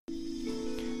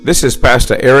This is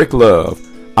Pastor Eric Love.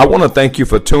 I want to thank you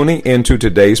for tuning into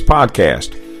today's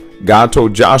podcast. God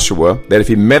told Joshua that if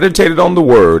he meditated on the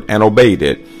word and obeyed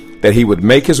it, that he would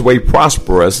make his way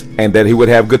prosperous and that he would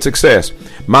have good success.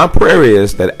 My prayer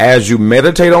is that as you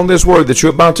meditate on this word that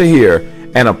you're about to hear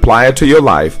and apply it to your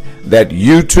life, that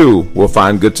you too will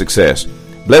find good success.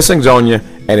 Blessings on you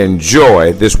and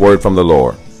enjoy this word from the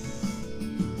Lord.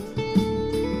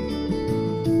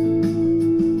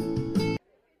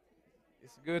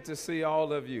 It's good to see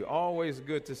all of you. Always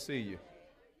good to see you.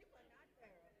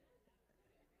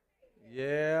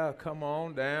 Yeah, come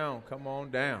on down. Come on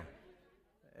down.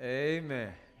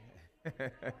 Amen.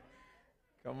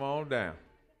 Come on down.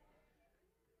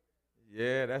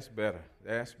 Yeah, that's better.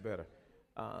 That's better.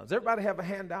 Does everybody have a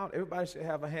handout? Everybody should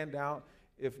have a handout.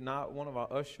 If not, one of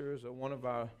our ushers or one of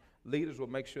our leaders will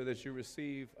make sure that you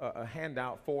receive a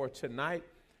handout for tonight.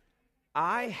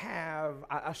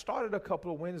 I started a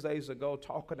couple of Wednesdays ago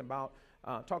talking about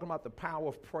the power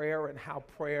of prayer and how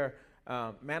prayer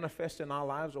manifests in our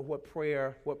lives, or what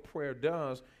prayer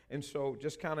does. And so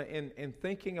just kind of in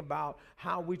thinking about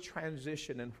how we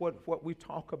transition and what we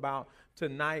talk about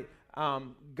tonight,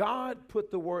 God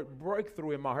put the word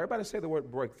breakthrough in my heart. Everybody say the word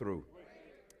breakthrough.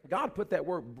 God put that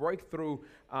word breakthrough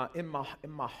in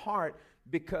my heart,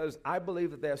 because I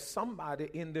believe that there's somebody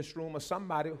in this room or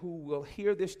somebody who will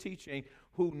hear this teaching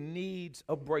who needs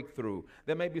a breakthrough.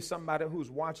 There may be somebody who's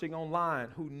watching online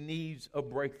who needs a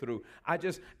breakthrough.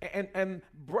 And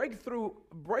breakthrough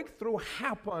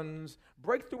happens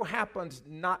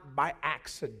not by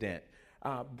accident.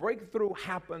 Breakthrough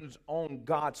happens on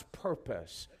God's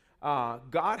purpose.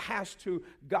 God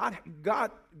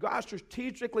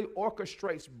strategically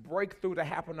orchestrates breakthrough to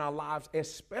happen in our lives,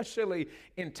 especially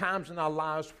in times in our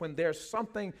lives when there's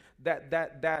something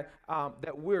that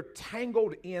we're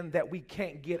tangled in that we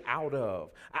can't get out of.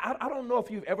 I don't know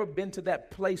if you've ever been to that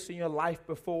place in your life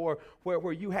before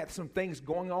where you had some things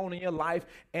going on in your life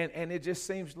and it just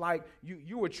seems like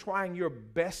you were trying your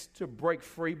best to break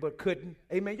free but couldn't.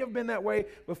 Amen. You ever been that way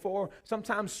before?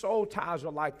 Sometimes soul ties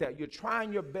are like that. You're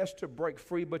trying your best to break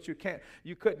free, but you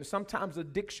couldn't. Sometimes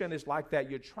addiction is like that.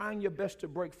 You're trying your best to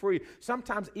break free.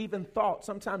 Sometimes even thoughts.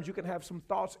 Sometimes you can have some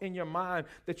thoughts in your mind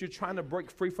that you're trying to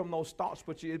break free from those thoughts,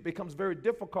 but it becomes very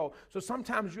difficult. So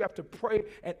sometimes you have to pray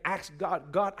and ask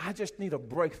God, I just need a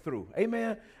breakthrough.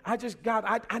 Amen. I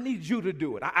need you to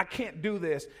do it. I can't do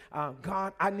this.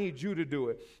 God, I need you to do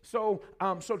it. So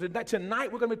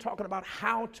tonight we're going to be talking about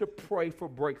how to pray for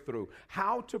breakthrough.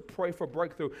 How to pray for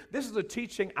breakthrough. This is a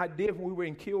teaching I did when we were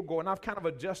in Kilgore, and I've kind of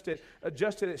adjusted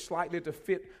it slightly to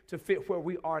fit where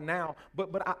we are now.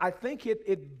 But I think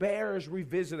it bears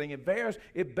revisiting. It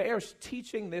bears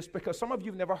teaching this, because some of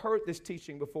you've never heard this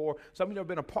teaching before. Some of you have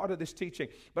been a part of this teaching.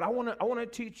 But I want to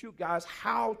teach you guys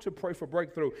how to pray for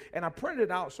breakthrough. And I printed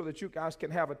it out so that you guys can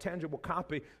have a tangible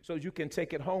copy so you can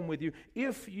take it home with you.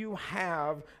 If you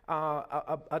have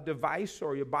a device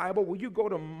or your Bible, will you go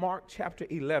to Mark chapter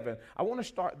 11? I want to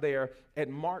start there at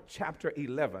Mark chapter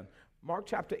 11. Mark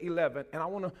chapter 11, and I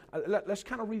want to let's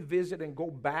kind of revisit and go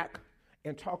back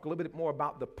and talk a little bit more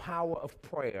about the power of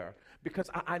prayer, because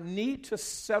I need to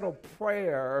set a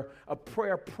prayer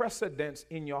precedence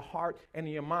in your heart and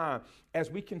in your mind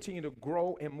as we continue to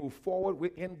grow and move forward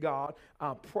within God.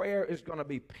 Prayer is going to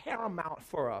be paramount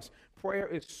for us. Prayer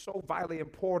is so vitally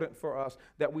important for us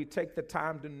that we take the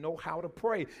time to know how to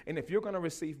pray. And if you're going to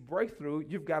receive breakthrough,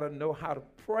 you've got to know how to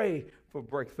pray for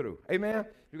breakthrough. Amen?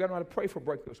 You've got to know how to pray for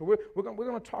breakthrough. So we're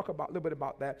going to talk a little bit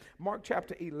about that. Mark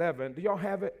chapter 11. Do y'all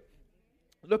have it?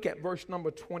 Look at verse number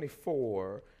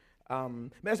 24.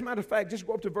 As a matter of fact, just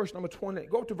go up to verse number 20.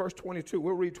 Go up to verse 22.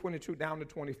 We'll read 22 down to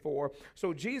 24.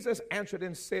 So Jesus answered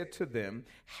and said to them,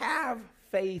 have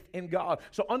faith in God.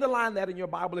 So underline that in your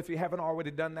Bible if you haven't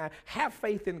already done that. Have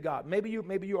faith in God. Maybe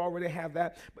you already have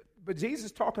that. But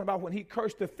Jesus talking about when he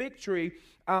cursed the fig tree,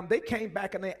 they came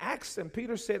back and they asked him.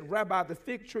 Peter said, Rabbi, the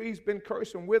fig tree's been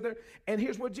cursed and withered. And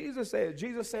here's what Jesus said.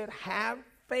 Jesus said, have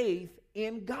faith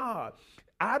in God.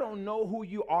 I don't know who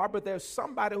you are, but there's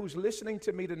somebody who's listening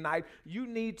to me tonight. You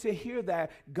need to hear that.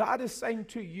 God is saying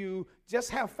to you, just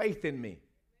have faith in me.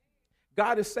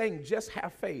 God is saying, just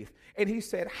have faith. And he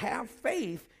said, have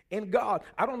faith in God.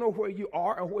 I don't know where you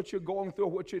are or what you're going through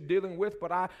or what you're dealing with,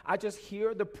 but I just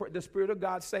hear the Spirit of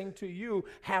God saying to you,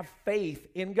 have faith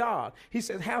in God. He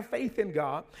says, have faith in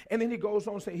God. And then he goes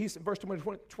on to say, verse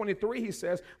 23, he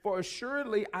says, for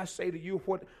assuredly I say to you,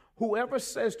 whoever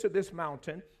says to this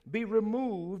mountain, be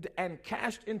removed and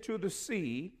cast into the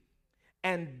sea,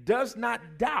 and does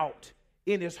not doubt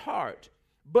in his heart,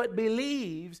 but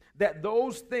believes that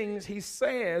those things he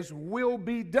says will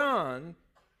be done,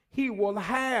 he will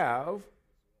have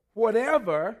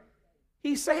whatever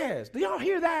he says. Do y'all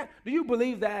hear that? Do you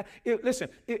believe that? Listen,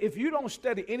 if you don't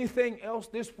study anything else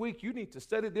this week, you need to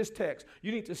study this text.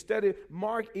 You need to study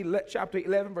Mark chapter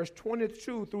 11, verse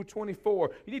 22 through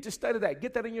 24. You need to study that.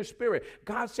 Get that in your spirit.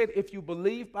 God said if you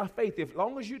believe by faith, as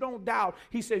long as you don't doubt,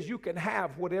 he says you can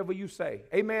have whatever you say.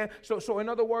 Amen? So in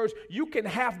other words, you can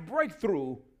have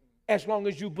breakthrough as long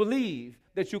as you believe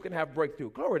that you can have breakthrough.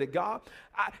 Glory to God.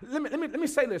 Let me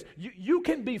say this. You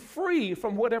can be free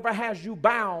from whatever has you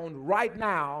bound right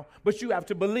now, but you have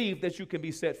to believe that you can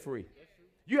be set free.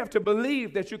 You have to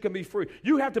believe that you can be free.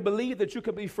 You have to believe that you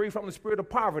can be free from the spirit of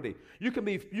poverty. You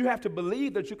have to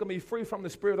believe that you can be free from the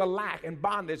spirit of lack and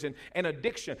bondage and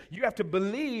addiction. You have to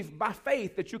believe by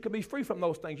faith that you can be free from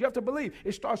those things. You have to believe.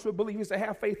 It starts with belief. He said,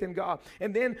 have faith in God.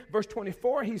 And then verse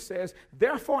 24, he says,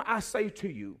 therefore I say to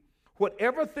you,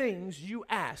 whatever things you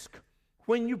ask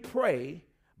when you pray,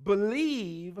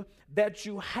 believe that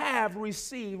you have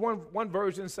received. One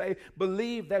version say,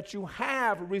 believe that you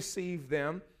have received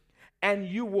them, and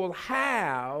you will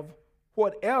have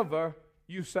whatever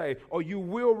you say, or you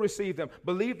will receive them.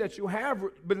 Believe that you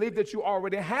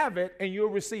already have it, and you'll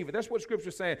receive it. That's what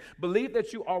Scripture's saying. Believe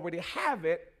that you already have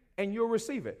it, and you'll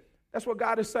receive it. That's what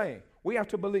God is saying. We have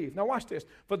to believe. Now watch this.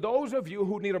 For those of you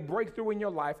who need a breakthrough in your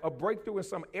life, a breakthrough in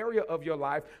some area of your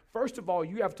life, first of all,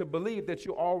 you have to believe that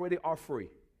you already are free.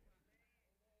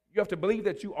 You have to believe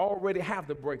that you already have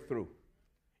the breakthrough.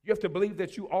 You have to believe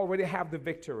that you already have the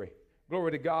victory.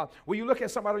 Glory to God. Will you look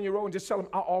at somebody on your road and just tell them,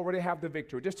 I already have the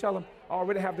victory. Just tell them, I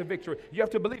already have the victory. You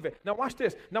have to believe it. Now watch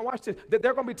this. There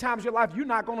are going to be times in your life you're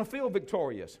not going to feel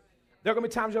victorious. There are going to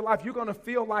be times in your life you're going to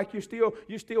feel like you're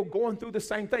still going through the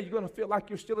same thing. You're going to feel like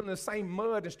you're still in the same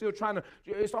mud and still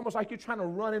it's almost like you're trying to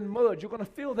run in mud. You're going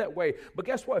to feel that way. But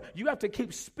guess what? You have to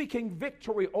keep speaking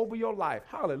victory over your life.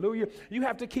 Hallelujah. You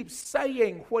have to keep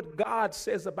saying what God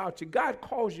says about you. God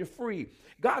calls you free.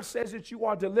 God says that you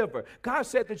are delivered. God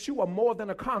said that you are more than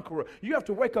a conqueror. You have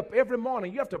to wake up every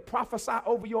morning. You have to prophesy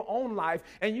over your own life,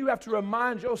 and you have to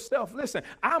remind yourself, listen,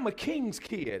 I'm a king's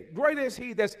kid. Greater is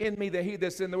he that's in me than he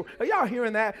that's in the world. Are y'all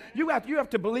hearing that? You have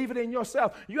to believe it in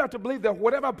yourself. You have to believe that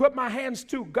whatever I put my hands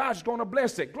to, God's going to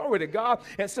bless it. Glory to God.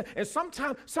 And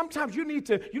sometimes you need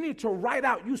to write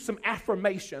out some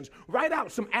affirmations. Write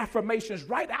out some affirmations.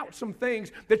 Write out some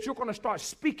things that you're going to start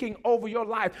speaking over your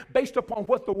life based upon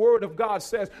what the Word of God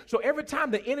says. So every time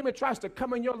the enemy tries to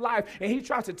come in your life and he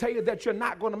tries to tell you that you're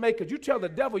not going to make it, you tell the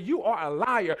devil you are a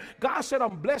liar. God said,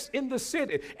 I'm blessed in the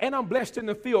city and I'm blessed in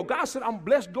the field. God said, I'm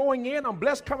blessed going in, I'm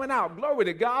blessed coming out. Glory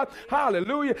to God.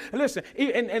 Hallelujah. And listen,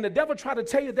 and the devil try to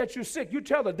tell you that you're sick. You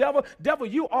tell the devil,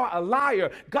 you are a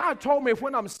liar. God told me if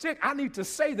when I'm sick, I need to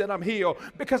say that I'm healed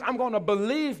because I'm going to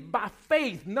believe by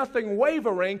faith, nothing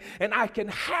wavering, and I can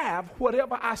have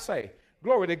whatever I say.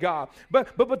 Glory to God.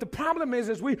 But the problem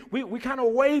is we kind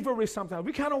of wavery sometimes.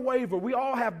 We kind of waver. We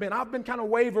all have been. I've been kind of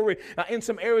wavery in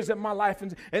some areas of my life.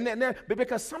 But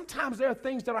because sometimes there are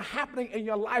things that are happening in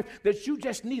your life that you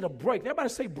just need a break. Everybody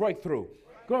say breakthrough.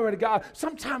 Glory to God.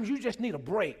 Sometimes you just need a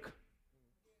break.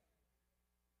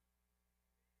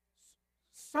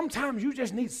 Sometimes you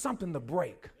just need something to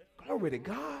break. Glory to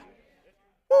God.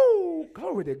 Woo!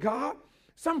 Glory to God.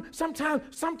 Sometimes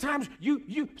you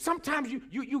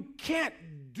can't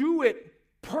do it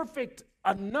perfect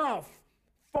enough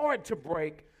for it to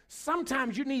break.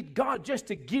 Sometimes you need God just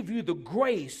to give you the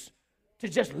grace to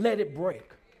just let it break.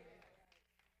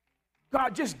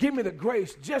 God, just give me the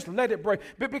grace. Just let it break.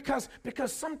 But because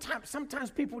sometimes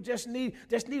people just need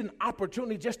an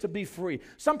opportunity just to be free.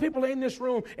 Some people are in this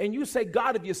room and you say,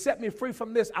 God, if you set me free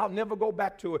from this, I'll never go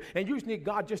back to it. And you just need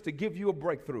God just to give you a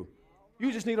breakthrough.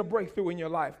 You just need a breakthrough in your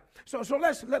life. So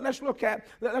let's look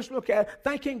at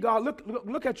thanking God.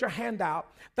 Look at your handout.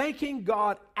 Thanking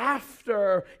God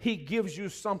after He gives you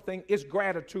something is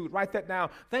gratitude. Write that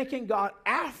down. Thanking God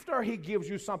after He gives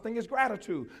you something is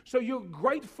gratitude. So you're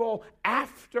grateful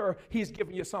after He's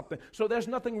given you something. So there's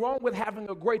nothing wrong with having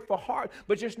a grateful heart,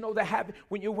 but just know that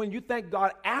when you thank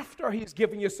God after He's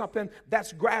given you something,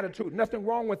 that's gratitude. Nothing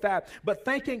wrong with that. But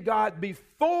thanking God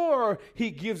before He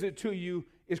gives it to you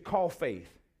is called faith.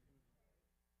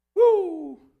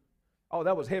 Woo! Oh,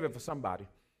 that was heavy for somebody.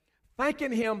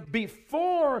 Thanking Him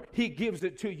before He gives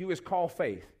it to you is called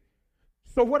faith.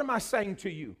 So what am I saying to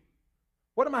you?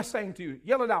 What am I saying to you?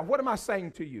 Yell it out. What am I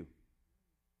saying to you?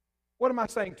 What am I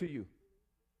saying to you?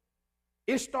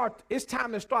 It's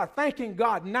time to start thanking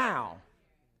God now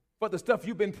for the stuff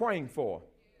you've been praying for.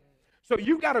 So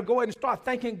you got to go ahead and start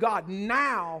thanking God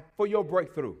now for your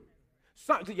breakthrough.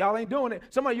 Y'all ain't doing it.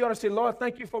 Some of you ought to say, Lord,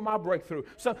 thank you for my breakthrough.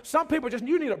 Some people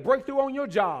you need a breakthrough on your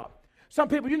job. Some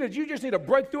people, you just need a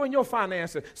breakthrough in your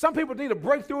finances. Some people need a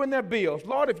breakthrough in their bills.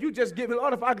 Lord, if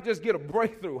I could just get a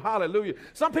breakthrough. Hallelujah.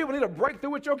 Some people need a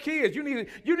breakthrough with your kids. You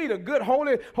need a good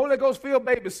Holy Ghost filled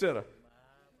babysitter.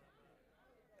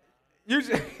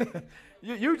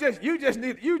 You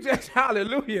just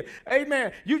hallelujah,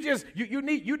 amen. You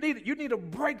need a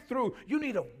breakthrough. You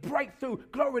need a breakthrough.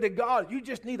 Glory to God.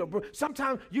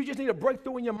 Sometimes you just need a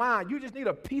breakthrough in your mind. You just need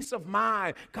a peace of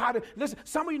mind. God, listen.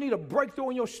 Some of you need a breakthrough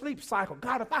in your sleep cycle.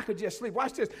 God, if I could just sleep.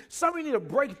 Watch this. Some of you need a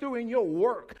breakthrough in your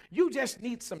work. You just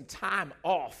need some time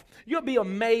off. You'll be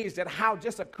amazed at how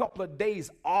just a couple of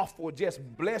days off will just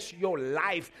bless your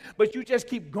life. But you just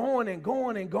keep going and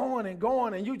going and going and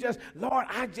going, and you just, Lord,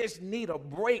 I just need a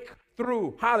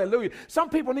breakthrough. Hallelujah. Some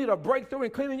people need a breakthrough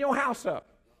in cleaning your house up.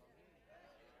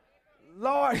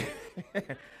 Lord,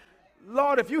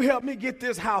 Lord, if you help me get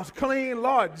this house clean,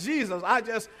 Lord Jesus, I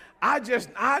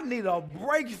need a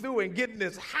breakthrough in getting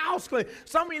this house clean.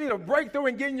 Some of you need a breakthrough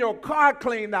in getting your car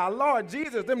cleaned now. Lord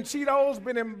Jesus, them Cheetos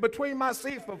been in between my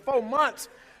seats for 4 months.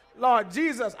 Lord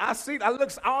Jesus, I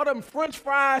look all them French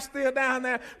fries still down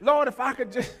there. Lord, if I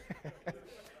could just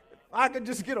I could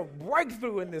just get a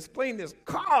breakthrough in this, clean this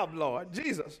car, Lord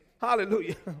Jesus.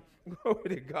 Hallelujah. Glory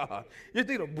to God. You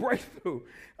need a breakthrough.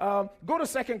 Go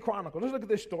to 2 Chronicles. Let's look at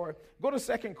this story. Go to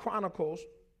 2 Chronicles.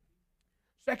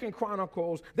 2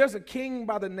 Chronicles, there's a king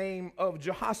by the name of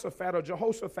Jehoshaphat, or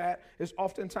Jehoshaphat is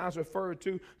oftentimes referred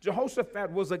to.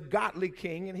 Jehoshaphat was a godly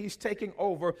king, and he's taking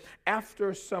over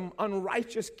after some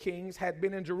unrighteous kings had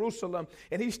been in Jerusalem,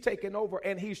 and he's taken over,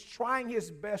 and he's trying his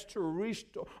best to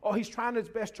restore, or he's trying his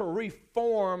best to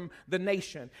reform the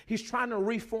nation. He's trying to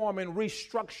reform and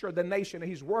restructure the nation, and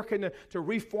he's working to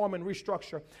reform and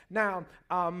restructure. Now,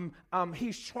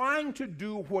 he's trying to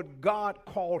do what God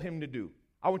called him to do.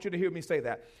 I want you to hear me say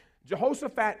that.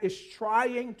 Jehoshaphat is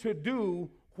trying to do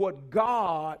what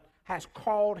God has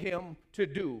called him to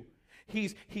do.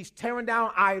 He's tearing down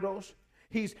idols.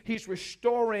 He's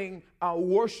restoring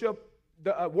worship,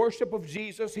 the worship of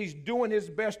Jesus. He's doing his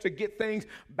best to get things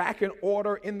back in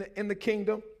order in the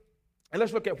kingdom. And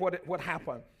let's look at what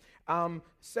happened. 2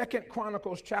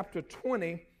 Chronicles chapter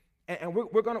 20. And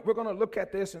we're gonna look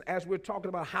at this, and as we're talking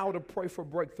about how to pray for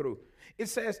breakthrough. It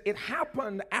says, it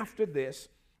happened after this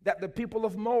that the people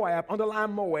of Moab,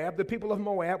 underline Moab, the people of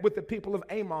Moab with the people of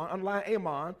Ammon, underline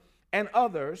Ammon, and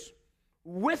others,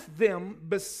 with them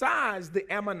besides the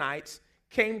Ammonites,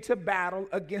 came to battle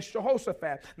against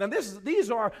Jehoshaphat. Now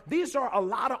these are a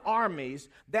lot of armies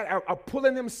that are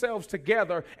pulling themselves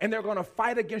together, and they're going to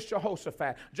fight against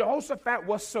Jehoshaphat. Jehoshaphat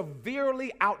was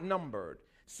severely outnumbered.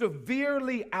 This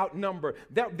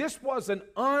was an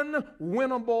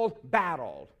unwinnable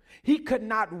battle. He could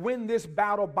not win this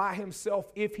battle by himself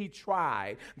if he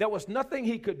tried. There was nothing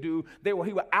he could do. He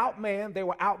were outmanned, they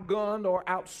were outgunned or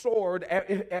outsword,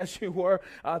 as you were.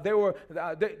 They were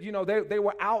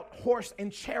out-horsed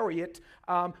and chariot.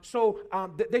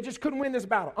 They just couldn't win this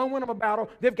battle. Unwinnable battle.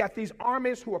 They've got these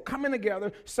armies who are coming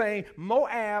together saying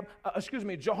Jehoshaphat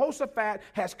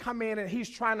has come in and he's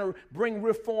trying to bring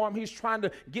reform. He's trying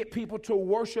to get people to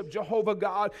worship Jehovah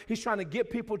God. He's trying to get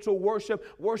people to worship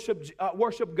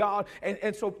God.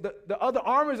 And so the other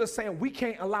armies are saying, we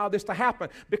can't allow this to happen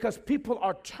because people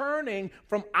are turning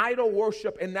from idol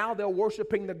worship and now they're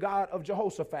worshiping the God of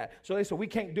Jehoshaphat. So they said, we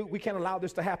can't allow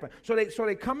this to happen. So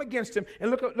they come against him,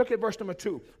 and look at verse number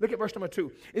 2. Look at verse number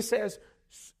 2. It says,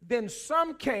 then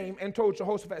some came and told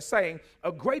Jehoshaphat, saying,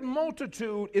 a great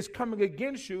multitude is coming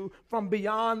against you from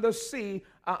beyond the sea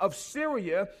of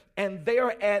Syria, and they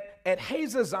are at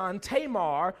Hazazon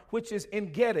Tamar, which is En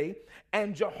Gedi.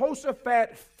 And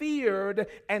Jehoshaphat feared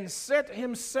and set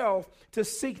himself to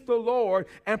seek the Lord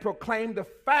and proclaim the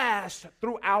fast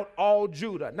throughout all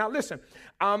Judah. Now listen,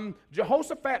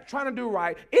 Jehoshaphat trying to do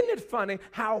right. Isn't it funny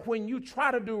how when you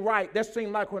try to do right, that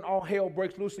seems like when all hell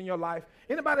breaks loose in your life?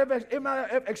 Anybody ever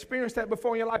experienced that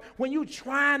before in your life? When you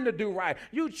trying to do right,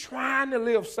 you trying to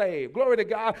live saved. Glory to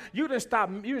God. You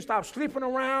didn't stop sleeping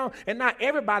around, and not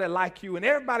everybody like you, and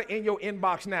everybody in your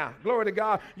inbox now. Glory to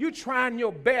God. You trying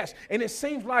your best, and it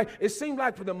seems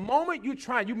like for the moment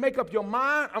you make up your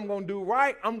mind, I'm going to do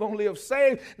right. I'm going to live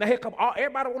saved. Now here come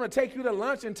everybody want to take you to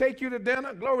lunch and take you to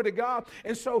dinner. Glory to God.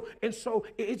 And so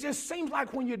it just seems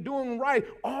like when you're doing right,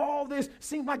 all this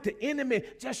seems like the enemy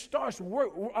just starts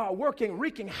working,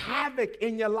 wreaking havoc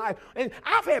in your life. And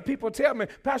I've had people tell me,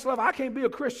 Pastor Love, I can't be a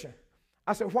Christian.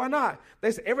 I said, why not?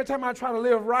 They said, every time I try to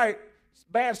live right,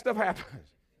 bad stuff happens.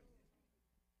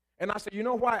 And I said, you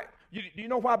know why? You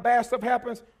know why bad stuff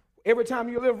happens? Every time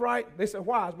you live right? They said,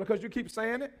 why? It's because you keep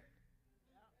saying it.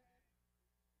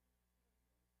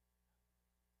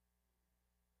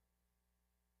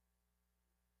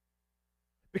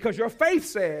 Because your faith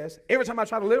says, every time I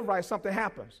try to live right, something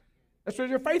happens. That's what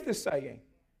your faith is saying.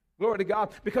 Glory to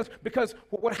God. Because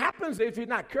what happens if you're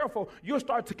not careful, you'll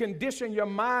start to condition your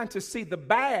mind to see the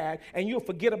bad, and you'll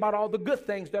forget about all the good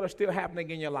things that are still happening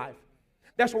in your life.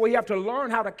 That's why we have to learn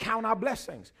how to count our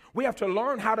blessings. We have to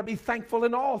learn how to be thankful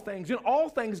in all things. In all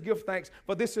things, give thanks,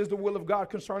 for this is the will of God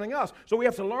concerning us. So we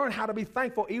have to learn how to be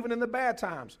thankful even in the bad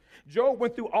times. Job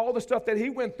went through all the stuff that he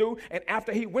went through, and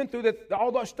after he went through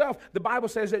all that stuff, the Bible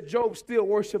says that Job still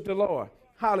worshiped the Lord.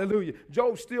 Hallelujah.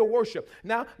 Job still worshiped.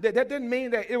 Now, that didn't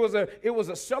mean that it was a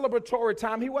celebratory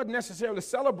time. He wasn't necessarily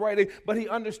celebrating, but he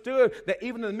understood that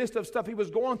even in the midst of stuff he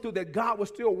was going through, that God was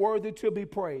still worthy to be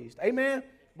praised. Amen?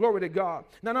 Glory to God.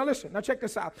 Now listen. Now check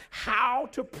this out. How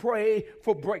to pray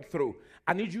for breakthrough.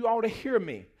 I need you all to hear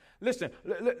me. Listen,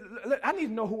 I need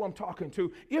to know who I'm talking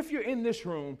to. If you're in this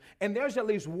room and there's at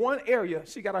least one area,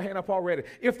 she got her hand up already.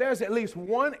 If there's at least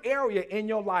one area in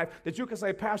your life that you can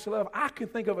say, Pastor Love, I can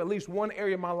think of at least one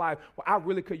area in my life where I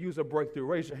really could use a breakthrough.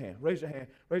 Raise your hand. Raise your hand.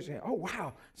 Raise your hand. Oh,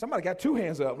 wow. Somebody got two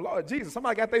hands up. Lord Jesus,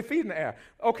 somebody got their feet in the air.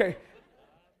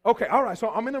 Okay, all right, so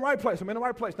I'm in the right place.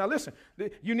 Now listen,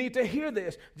 you need to hear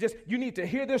this. You need to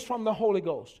hear this from the Holy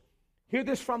Ghost. Hear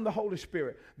this from the Holy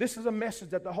Spirit. This is a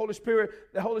message that the Holy Spirit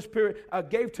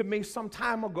gave to me some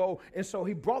time ago, and so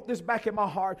he brought this back in my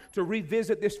heart to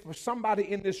revisit this for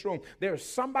somebody in this room. There's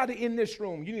somebody in this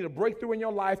room. You need a breakthrough in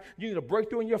your life. You need a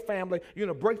breakthrough in your family. You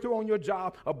need a breakthrough on your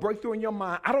job, a breakthrough in your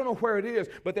mind. I don't know where it is,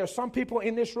 but there's some people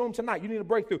in this room tonight. You need a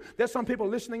breakthrough. There's some people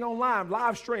listening online,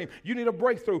 live stream. You need a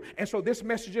breakthrough, and so this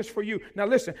message is for you. Now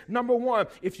listen, number one,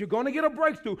 if you're going to get a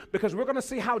breakthrough, because we're going to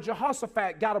see how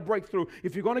Jehoshaphat got a breakthrough.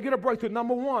 If you're going to get a breakthrough,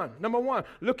 number one,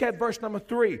 look at verse number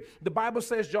 3. The Bible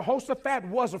says Jehoshaphat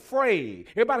was afraid.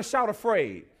 Everybody shout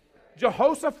afraid.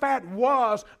 Jehoshaphat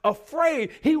was afraid.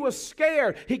 He was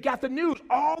scared. He got the news.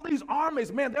 All these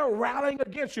armies, man, they're rallying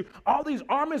against you. All these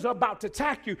armies are about to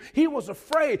attack you. He was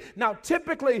afraid. Now,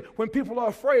 typically, when people are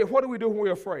afraid, what do we do when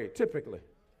we're afraid? Typically,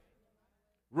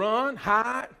 run,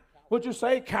 hide. What'd you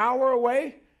say? Cower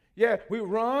away? Yeah, we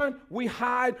run, we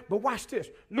hide, but watch this.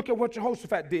 Look at what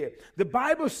Jehoshaphat did. The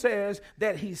Bible says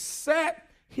that he set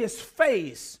his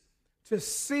face to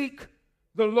seek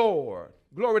the Lord.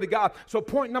 Glory to God. So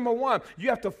point number one, you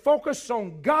have to focus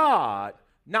on God,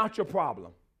 not your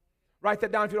problem. Write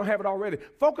that down if you don't have it already.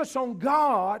 Focus on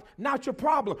God, not your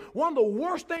problem. One of the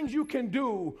worst things you can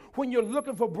do when you're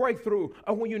looking for breakthrough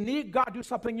or when you need God to do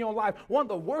something in your life, one of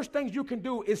the worst things you can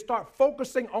do is start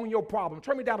focusing on your problem.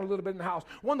 Turn me down a little bit in the house.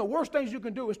 One of the worst things you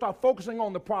can do is start focusing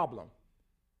on the problem.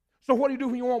 So what do you do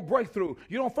when you want breakthrough?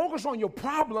 You don't focus on your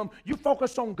problem, you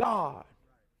focus on God.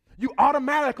 You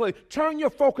automatically turn your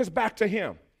focus back to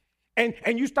Him.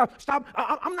 And you stop.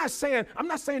 I'm not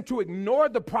saying to ignore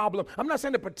the problem. I'm not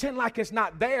saying to pretend like it's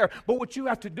not there. But what you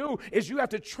have to do is you have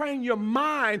to train your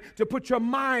mind to put your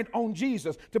mind on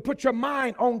Jesus, to put your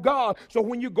mind on God. So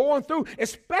when you're going through,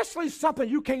 especially something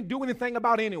you can't do anything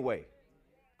about anyway.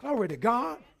 Glory to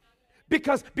God.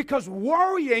 Because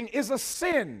worrying is a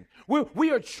sin.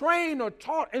 We are trained or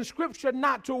taught in Scripture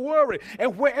not to worry.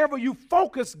 And wherever you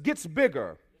focus gets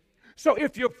bigger. So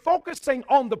if you're focusing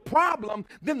on the problem,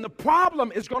 then the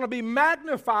problem is going to be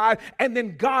magnified and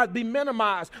then God be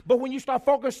minimized. But when you start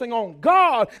focusing on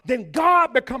God, then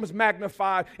God becomes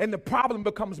magnified and the problem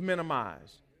becomes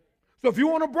minimized. So if you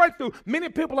want a breakthrough, many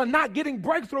people are not getting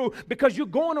breakthrough because you're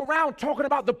going around talking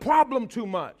about the problem too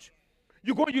much.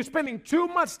 You're spending too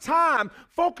much time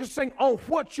focusing on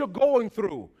what you're going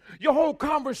through. Your whole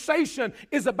conversation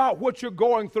is about what you're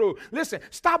going through. Listen,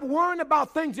 stop worrying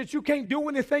about things that you can't do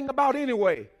anything about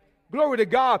anyway. Glory to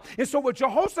God. And so what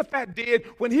Jehoshaphat did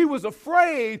when he was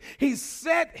afraid, he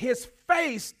set his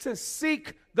face to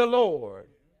seek the Lord.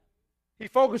 He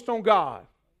focused on God.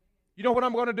 You know what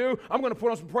I'm going to do? I'm going to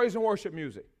put on some praise and worship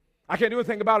music. I can't do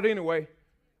anything about it anyway.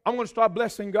 I'm going to start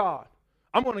blessing God.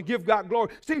 I'm going to give God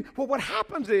glory. See, well, what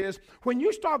happens is when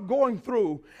you start going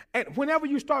through, and whenever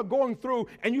you start going through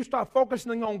and you start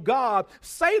focusing on God,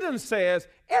 Satan says,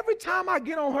 every time I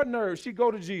get on her nerves, she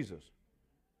go to Jesus.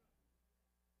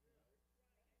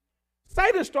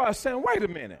 Satan starts saying, wait a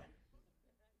minute.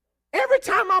 Every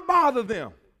time I bother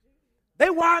them, they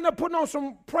wind up putting on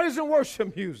some praise and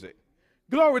worship music.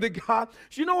 Glory to God.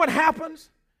 So you know what happens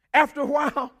after a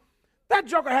while? That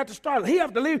joker had to start. He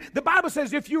had to leave. The Bible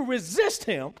says if you resist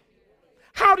him,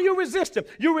 how do you resist him?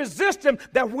 You resist him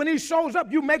that when he shows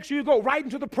up, you make sure you go right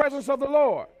into the presence of the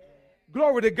Lord.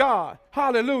 Glory to God.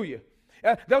 Hallelujah.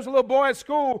 There was a little boy at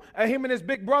school, and him and his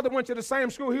big brother went to the same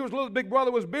school. He was little, big brother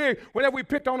was big. Whenever we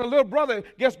picked on a little brother,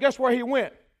 guess where he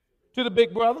went? To the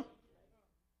big brother.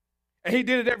 And he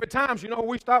did it every time. So you know what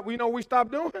we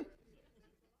stopped doing?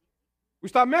 We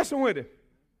stopped messing with him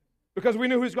because we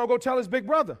knew he was going to go tell his big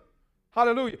brother.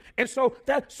 Hallelujah. And so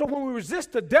when we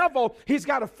resist the devil, he's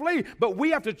got to flee. But we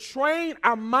have to train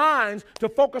our minds to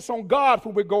focus on God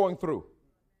when we're going through.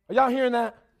 Are y'all hearing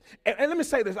that? And let me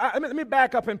say this. Let me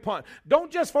back up and punt. Don't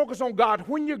just focus on God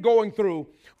when you're going through.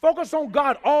 Focus on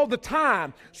God all the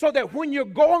time so that when you're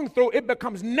going through, it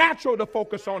becomes natural to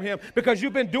focus on him because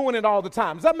you've been doing it all the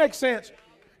time. Does that make sense?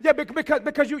 Yeah,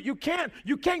 because you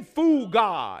can't fool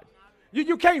God.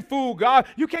 You can't fool God.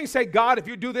 You can't say, God, if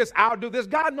you do this, I'll do this.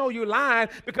 God knows you're lying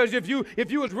because if you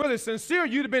was really sincere,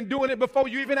 you'd have been doing it before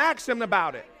you even asked him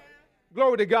about it.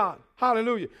 Glory to God.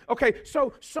 Hallelujah. Okay,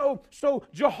 so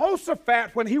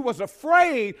Jehoshaphat, when he was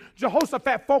afraid,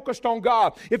 Jehoshaphat focused on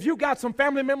God. If you got some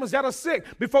family members that are sick,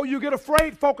 before you get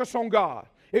afraid, focus on God.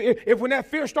 If when that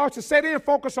fear starts to set in,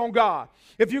 focus on God.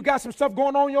 If you got some stuff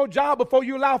going on in your job, before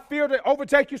you allow fear to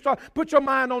overtake you, put your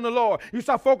mind on the Lord. You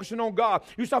start focusing on God.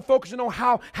 You start focusing on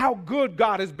how good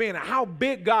God has been and how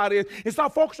big God is. And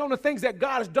start focusing on the things that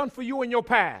God has done for you in your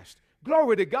past.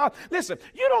 Glory to God. Listen,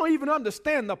 you don't even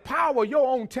understand the power of your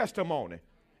own testimony.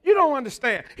 You don't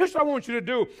understand. Here's what I want you to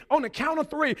do. On the count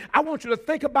of 3, I want you to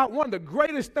think about one of the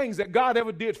greatest things that God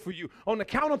ever did for you. On the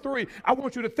count of 3, I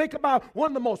want you to think about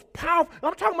one of the most powerful.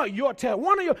 I'm talking about your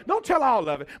testimony. Don't tell all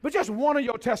of it, but just one of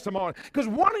your testimonies. Because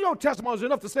one of your testimonies is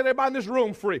enough to set everybody in this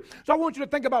room free. So I want you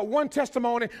to think about one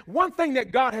testimony, one thing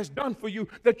that God has done for you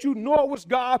that you know it was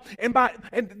God. And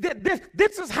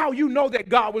this is how you know that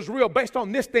God was real, based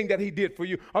on this thing that he did for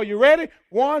you. Are you ready?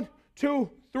 1, 2,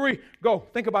 3, go.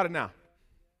 Think about it now.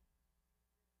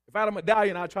 If I had a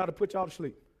medallion, I'd try to put y'all to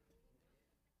sleep.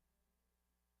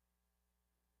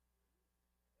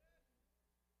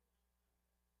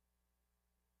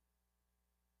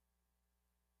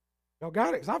 Y'all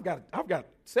got it? Because I've got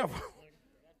several.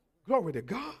 Glory to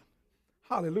God.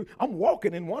 Hallelujah. I'm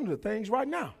walking in one of the things right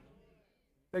now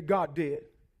that God did.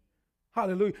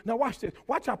 Hallelujah. Now watch this.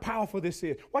 Watch how powerful this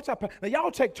is. Now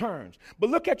y'all take turns. But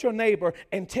look at your neighbor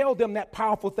and tell them that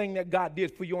powerful thing that God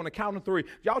did for you on the count of 3.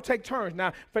 Y'all take turns.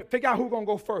 Now figure out who's going to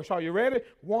go first. Are you ready?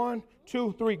 1,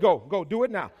 2, 3, go. Go. Do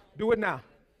it now. Do it now.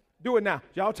 Do it now.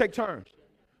 Y'all take turns.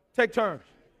 Take turns.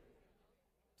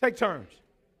 Take turns.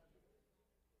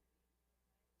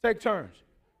 Take turns.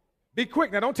 Be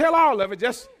quick. Now don't tell all of it.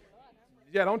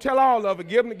 Don't tell all of it.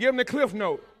 Give them the cliff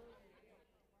note.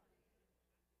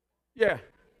 Yeah.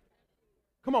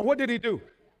 Come on, what did he do?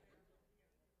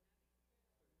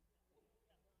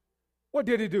 What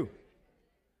did he do?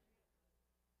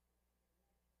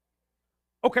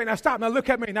 Okay, now stop. Now look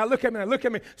at me. Now look at me. Now look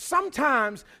at me.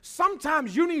 Sometimes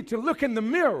you need to look in the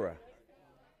mirror.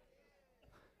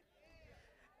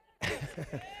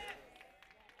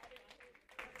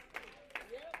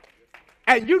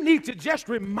 And you need to just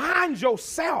remind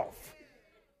yourself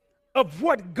of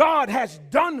what God has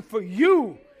done for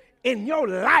you in your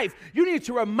life. You need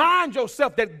to remind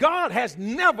yourself that God has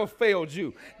never failed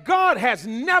you. God has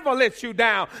never let you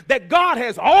down. That God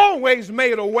has always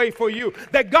made a way for you.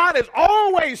 That God has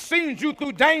always seen you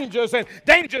through dangers and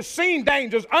dangers, seen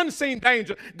dangers, unseen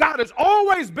dangers. God has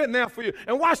always been there for you.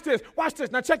 And watch this. Watch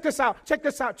this. Now check this out. Check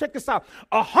this out. Check this out.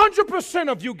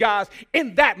 100% of you guys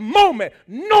in that moment,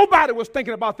 nobody was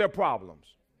thinking about their problems.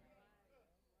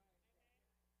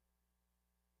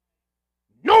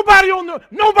 Nobody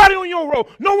on your row,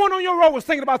 no one on your row was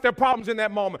thinking about their problems in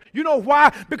that moment. You know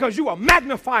why? Because you are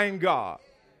magnifying God.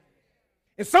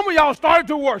 And some of y'all started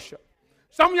to worship.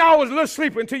 Some of y'all was a little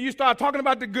sleepy until you started talking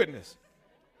about the goodness.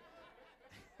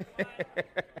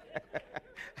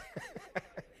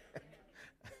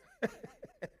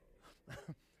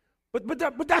 But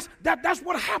that's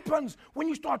what happens when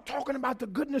you start talking about the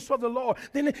goodness of the Lord.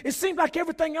 Then it seems like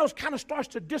everything else kind of starts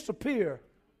to disappear.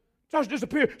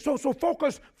 So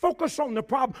focus on the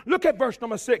problem. Look at verse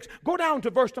number 6. Go down to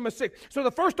verse number 6. So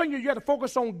the first thing you have to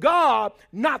focus on God,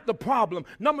 not the problem.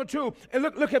 Number 2, and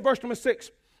look at verse number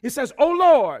 6. It says, "O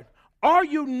Lord, are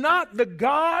you not the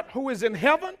God who is in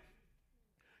heaven?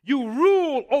 You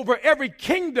rule over every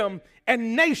kingdom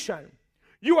and nation.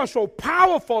 You are so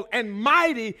powerful and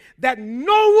mighty that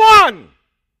no one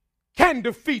can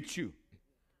defeat you."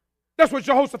 That's what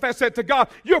Jehoshaphat said to God.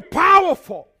 You're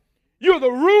powerful. You're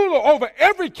the ruler over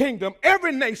every kingdom,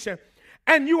 every nation,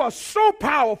 and you are so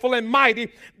powerful and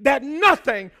mighty that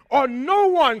nothing or no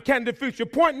one can defeat you.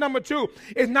 Point number 2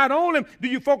 is not only do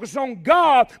you focus on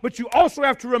God, but you also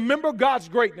have to remember God's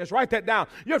greatness. Write that down.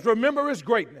 You have to remember his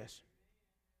greatness.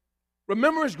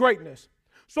 Remember his greatness.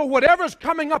 So whatever's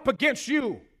coming up against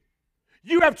you,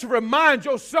 you have to remind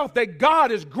yourself that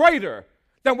God is greater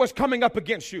than what's coming up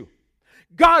against you.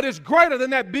 God is greater than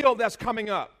that bill that's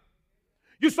coming up.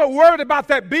 You're so worried about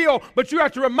that bill, but you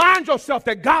have to remind yourself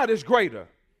that God is greater.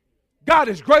 God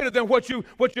is greater than what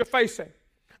you're facing.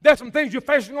 There's some things you're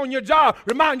facing on your job.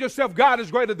 Remind yourself God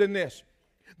is greater than this.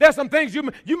 There's some things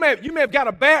you may have got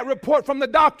a bad report from the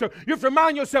doctor. You have to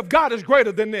remind yourself God is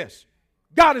greater than this.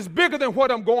 God is bigger than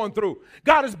what I'm going through.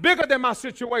 God is bigger than my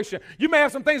situation. You may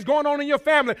have some things going on in your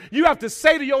family. You have to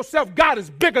say to yourself, God is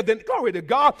bigger than, glory to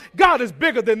God, God is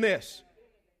bigger than this.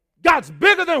 God's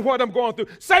bigger than what I'm going through.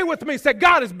 Say with me, say,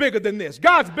 God is bigger than this.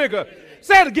 God's bigger.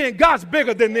 Say it again, God's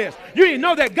bigger than this. You need to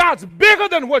know that God's bigger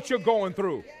than what you're going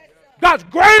through. God's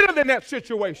greater than that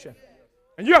situation.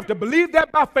 And you have to believe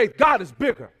that by faith. God is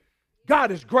bigger. God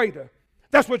is greater.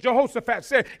 That's what Jehoshaphat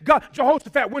said.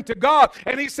 Jehoshaphat went to God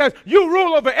and he says, you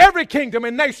rule over every kingdom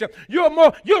and nation.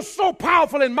 You're so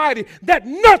powerful and mighty that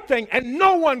nothing and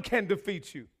no one can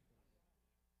defeat you.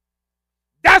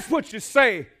 That's what you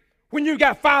say when you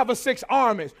got 5 or 6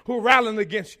 armies who are rallying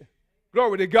against you.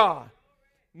 Glory to God.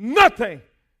 Nothing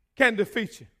can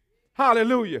defeat you.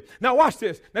 Hallelujah. Now watch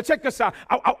this. Now check this out.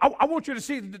 I want you to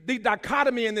see the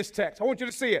dichotomy in this text. I want you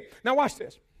to see it. Now watch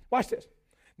this. Watch this.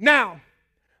 Now,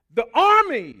 the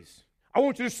armies, I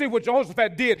want you to see what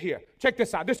Jehoshaphat did here. Check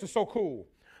this out. This is so cool.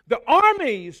 The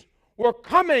armies were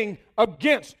coming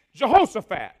against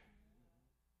Jehoshaphat.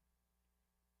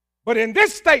 But in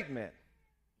this statement,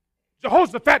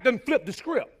 Jehoshaphat doesn't flip the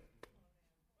script.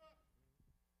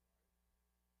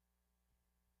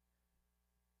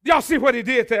 Y'all see what he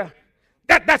did there?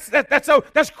 That's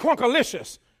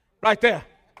crunkalicious right there.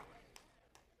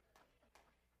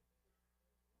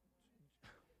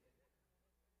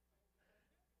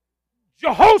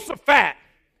 Jehoshaphat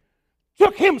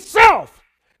took himself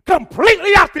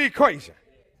completely out the equation.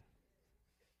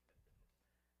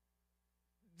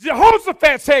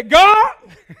 Jehoshaphat said, God,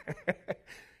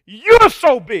 you're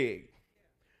so big,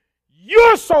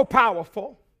 you're so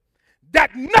powerful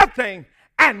that nothing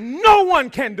and no one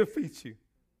can defeat you.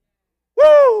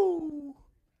 Woo!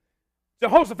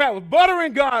 Jehoshaphat was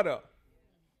buttering God up.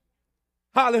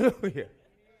 Hallelujah.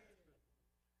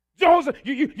 Jehoshaphat,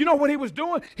 you know what he was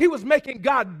doing? He was making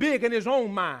God big in his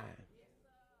own mind.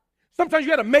 Sometimes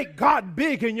you got to make God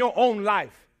big in your own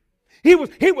life. He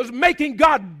was making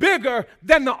God bigger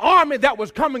than the army that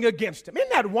was coming against him. Isn't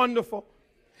that wonderful?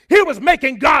 He was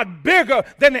making God bigger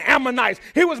than the Ammonites.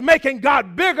 He was making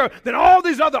God bigger than all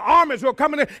these other armies who were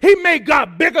coming in. He made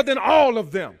God bigger than all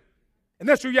of them. And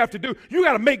that's what you have to do. You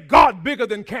got to make God bigger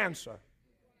than cancer.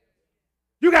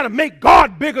 You got to make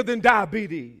God bigger than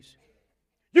diabetes.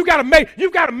 You got to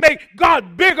make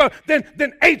God bigger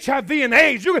than HIV and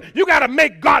AIDS. You got to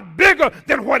make God bigger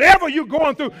than whatever you're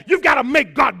going through. You've got to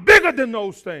make God bigger than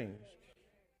those things.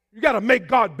 You got to make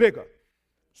God bigger.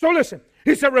 So listen,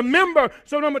 he said, remember.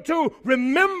 So number 2,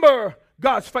 remember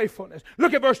God's faithfulness.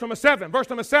 Look at verse number 7. Verse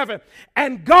number 7.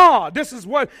 And God, this is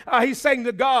what he's saying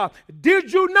to God.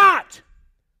 Did you not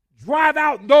drive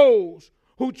out those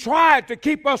who tried to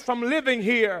keep us from living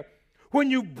here when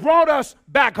you brought us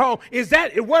back home?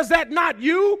 Was that not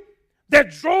you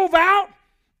that drove out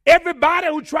everybody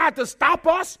who tried to stop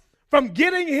us from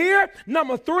getting here?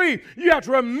 Number 3, you have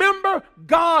to remember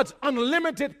God's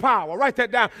unlimited power. Write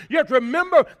that down. You have to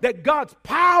remember that God's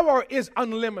power is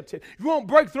unlimited. If you want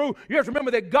breakthrough, you have to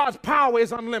remember that God's power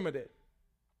is unlimited.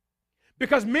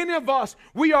 Because many of us,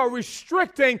 we are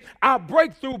restricting our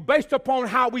breakthrough based upon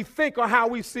how we think or how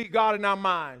we see God in our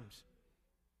minds.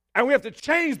 And we have to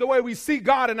change the way we see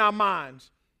God in our minds.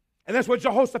 And that's what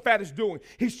Jehoshaphat is doing.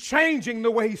 He's changing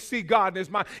the way he sees God in his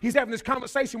mind. He's having this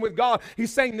conversation with God.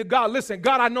 He's saying to God, listen,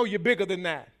 God, I know you're bigger than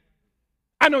that.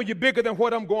 I know you're bigger than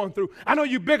what I'm going through. I know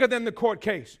you're bigger than the court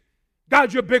case.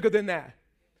 God, you're bigger than that.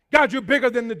 God, you're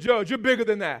bigger than the judge. You're bigger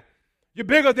than that. You're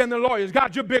bigger than the lawyers.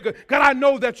 God, you're bigger. God, I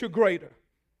know that you're greater.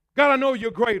 God, I know you're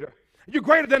greater. You're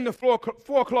greater than the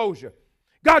foreclosure.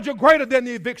 God, you're greater than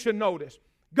the eviction notice.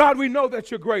 God, we know that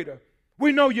you're greater.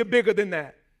 We know you're bigger than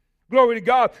that. Glory to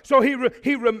God. So he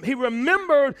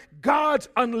remembered God's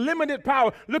unlimited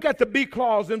power. Look at the B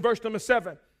clause in verse number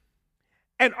 7.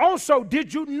 And also,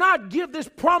 did you not give this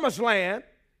promised land?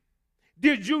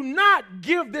 Did you not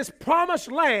give this promised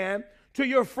land to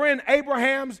your friend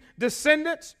Abraham's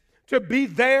descendants to be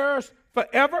theirs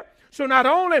forever? So not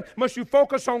only must you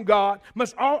focus on God,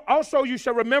 also you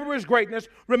shall remember his greatness,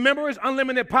 remember his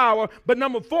unlimited power. But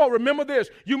number 4, remember this.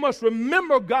 You must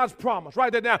remember God's promise.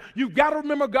 Write that down. You've got to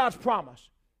remember God's promise.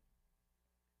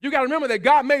 You got to remember that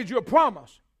God made you a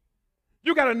promise.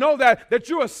 You got to know that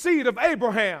you're a seed of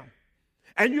Abraham.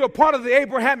 And you're a part of the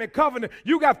Abrahamic covenant.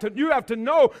 You have to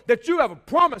know that you have a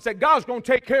promise that God's going to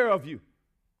take care of you.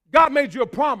 God made you a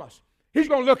promise. He's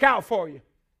going to look out for you.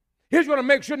 He's going to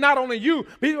make sure not only you,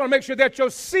 but he's going to make sure that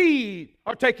your seed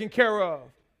are taken care of.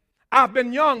 I've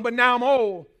been young, but now I'm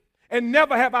old. And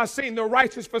never have I seen the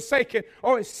righteous forsaken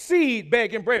or his seed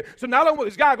begging bread. So not only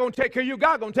is God going to take care of you,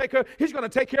 God going to take care, he's going to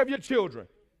take care of your children.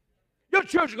 Your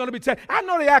children are going to be taken. I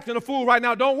know they're acting a fool right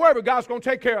now. Don't worry, but God's going to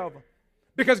take care of them.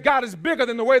 Because God is bigger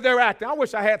than the way they're acting. I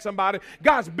wish I had somebody.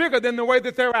 God's bigger than the way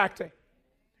that they're acting.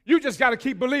 You just got to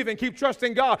keep believing, keep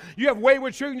trusting God. You have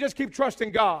wayward children, just keep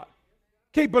trusting God.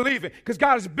 Keep believing, because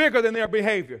God is bigger than their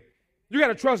behavior. You got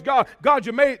to trust God. God,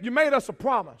 you made us a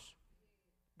promise.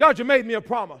 God, you made me a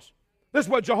promise. This is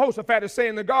what Jehoshaphat is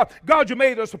saying to God. God, you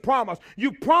made us a promise.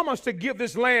 You promised to give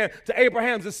this land to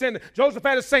Abraham's descendant.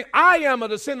 Jehoshaphat is saying, I am a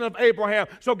descendant of Abraham.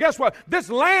 So guess what? This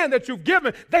land that you've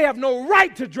given, they have no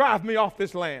right to drive me off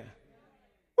this land.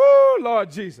 Woo,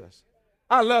 Lord Jesus.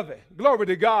 I love it. Glory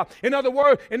to God. In other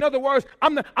words,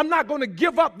 I'm not going to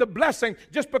give up the blessing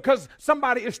just because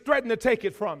somebody is threatening to take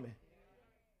it from me.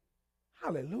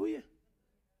 Hallelujah.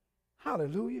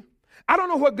 Hallelujah. I don't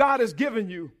know what God has given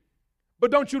you,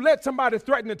 but don't you let somebody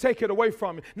threaten to take it away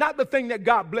from you. Not the thing that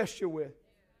God blessed you with.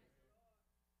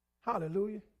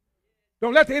 Hallelujah.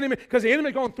 Don't let the enemy, because the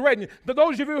enemy's going to threaten you. For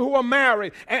those of you who are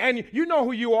married, and you know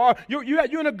who you are,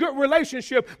 you're in a good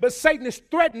relationship, but Satan is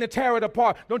threatening to tear it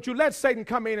apart. Don't you let Satan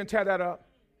come in and tear that up.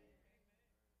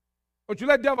 Don't you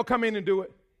let the devil come in and do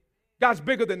it. God's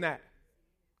bigger than that.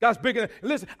 God's bigger than,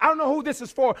 listen, I don't know who this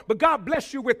is for, but God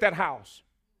blessed you with that house.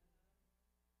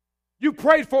 You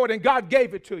prayed for it and God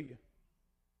gave it to you.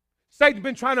 Satan's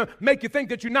been trying to make you think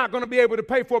that you're not going to be able to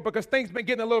pay for it because things been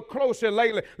getting a little closer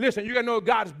lately. Listen, you got to know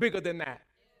God is bigger than that.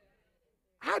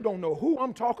 I don't know who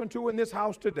I'm talking to in this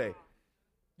house today.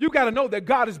 You got to know that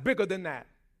God is bigger than that.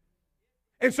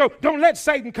 And so don't let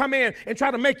Satan come in and try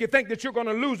to make you think that you're going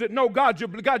to lose it. No, God,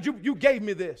 you gave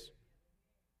me this.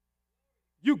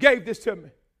 You gave this to me.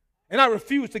 And I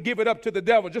refuse to give it up to the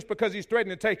devil just because he's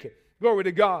threatening to take it. Glory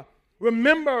to God.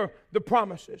 Remember the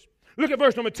promises. Look at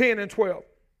verse number 10 and 12.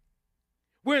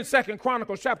 We're in 2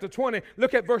 Chronicles chapter 20.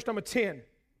 Look at verse number 10.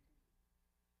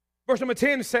 Verse number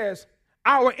 10 says,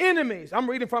 our enemies, I'm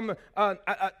reading from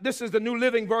this is the New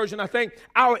Living Version, I think.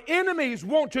 Our enemies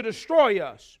want to destroy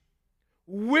us.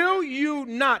 Will you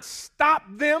not stop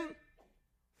them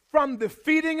from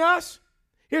defeating us?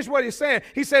 Here's what he's saying.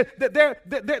 He said that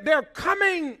they're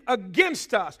coming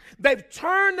against us. They've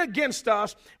turned against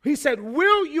us. He said,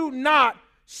 will you not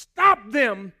stop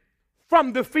them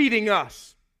from defeating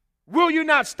us? Will you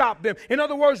not stop them? In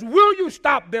other words, will you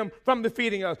stop them from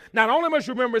defeating us? Not only must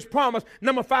you remember his promise,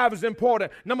 number 5 is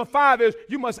important. Number 5 is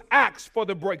you must ask for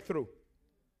the breakthrough.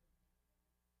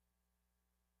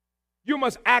 You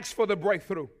must ask for the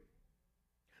breakthrough.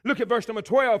 Look at verse number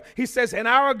 12. He says, and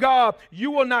our God,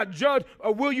 you will not judge,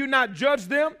 or will you not judge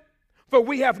them? For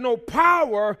we have no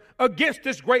power against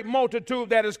this great multitude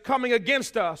that is coming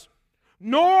against us,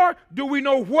 nor do we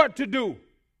know what to do.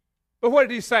 But what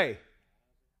did he say?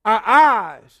 Our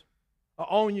eyes are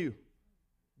on you.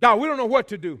 God, we don't know what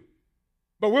to do,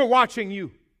 but we're watching you.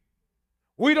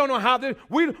 We don't know how this,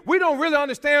 we don't really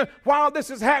understand why all this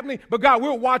is happening, but God,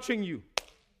 we're watching you.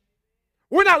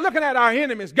 We're not looking at our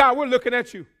enemies. God, we're looking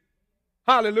at you.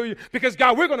 Hallelujah. Because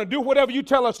God, we're going to do whatever you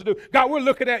tell us to do. God, we're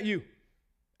looking at you,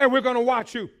 and we're going to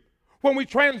watch you. When we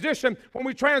transition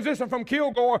from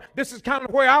Kilgore, this is kind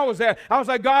of where I was at. I was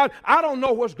like, God, I don't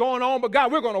know what's going on, but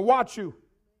God, we're going to watch you.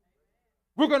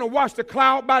 We're going to watch the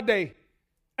cloud by day,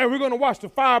 and we're going to watch the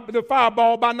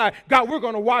fireball by night. God, we're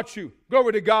going to watch you.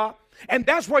 Glory to God. And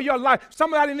that's where your life,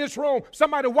 somebody in this room,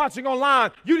 somebody watching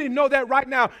online, you need to know that right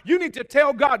now. You need to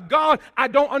tell God, God, I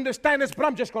don't understand this, but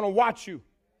I'm just going to watch you.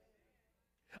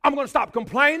 I'm going to stop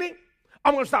complaining.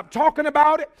 I'm going to stop talking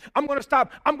about it. I'm going to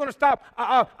stop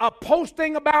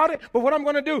posting about it. But what I'm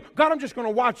going to do, God, I'm just going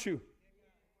to watch you.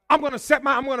 I'm going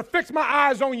to fix my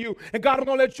eyes on you. And God, I'm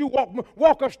going to let you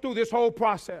walk us through this whole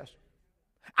process.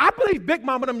 I believe Big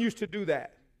Mama them used to do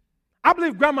that. I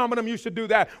believe Grandmama them used to do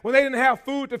that. When they didn't have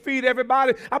food to feed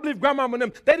everybody, I believe Grandmama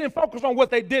them, they didn't focus on what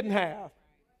they didn't have.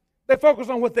 They focused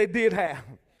on what they did have.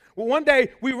 Well, one day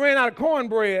we ran out of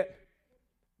cornbread,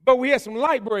 but we had some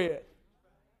light bread.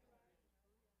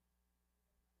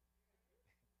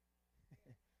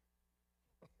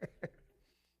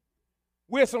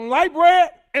 We had some light bread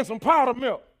and some powdered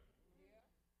milk.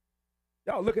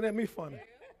 Y'all looking at me funny.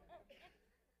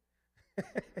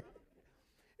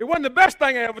 It wasn't the best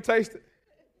thing I ever tasted.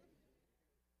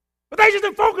 But they just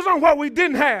didn't focus on what we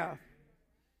didn't have.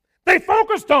 They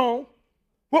focused on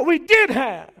what we did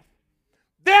have.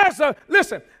 There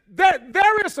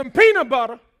is some peanut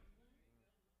butter.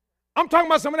 I'm talking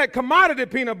about some of that commodity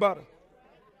peanut butter.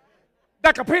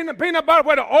 That peanut butter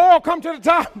where the oil comes to the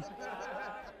top.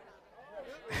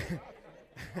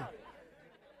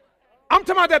 I'm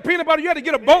talking about that peanut butter. You had to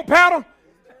get a boat paddle,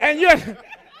 and yeah,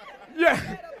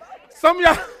 some of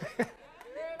y'all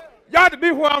had to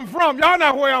be where I'm from. Y'all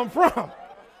not where I'm from.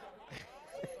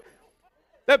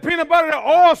 That peanut butter, that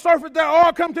oil surface, that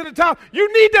oil come to the top.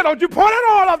 You need that. Don't you pour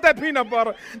that oil off that peanut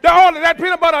butter. That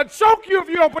peanut butter will choke you if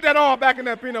you don't put that oil back in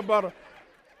that peanut butter.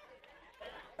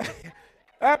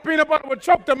 That peanut butter will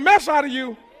choke the mess out of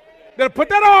you. They'll put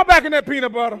that oil back in that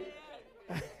peanut butter.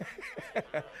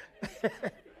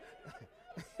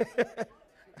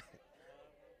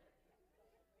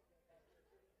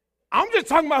 I'm just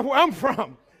talking about where I'm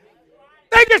from.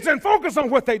 They just didn't focus on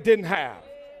what they didn't have.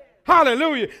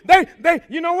 Hallelujah. They,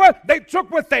 you know what? They took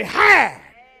what they had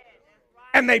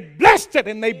and they blessed it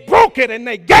and they broke it and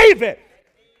they gave it.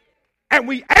 And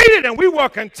we ate it and we were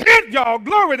content, y'all.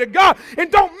 Glory to God.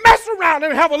 And don't mess around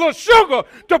and have a little sugar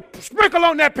to sprinkle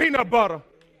on that peanut butter.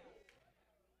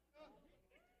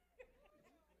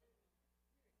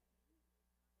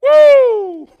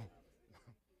 Woo!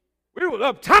 We was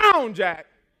uptown, Jack.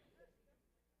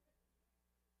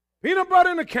 Peanut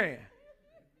butter in a can.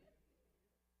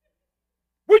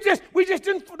 They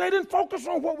didn't focus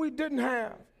on what we didn't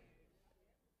have.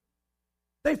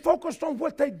 They focused on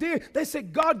what they did. They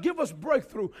said, God, give us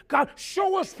breakthrough. God,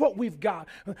 show us what we've got.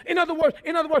 In other words,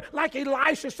 like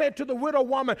Elisha said to the widow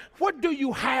woman, what do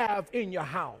you have in your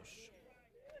house?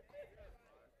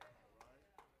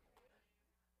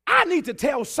 I need to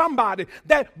tell somebody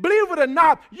that, believe it or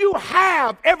not, you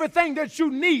have everything that you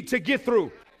need to get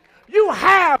through. You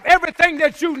have everything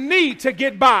that you need to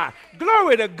get by.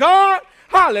 Glory to God.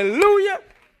 Hallelujah.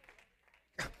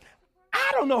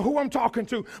 I don't know who I'm talking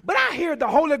to, but I hear the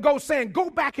Holy Ghost saying, go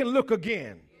back and look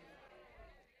again.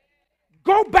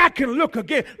 Go back and look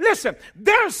again. Listen,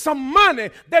 there's some money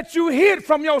that you hid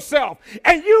from yourself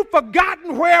and you've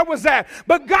forgotten where it was at.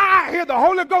 But God, I hear the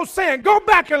Holy Ghost saying, go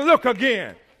back and look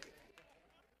again.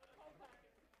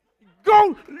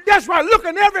 Go, that's right, look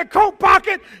in every coat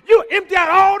pocket. You empty out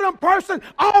all them persons,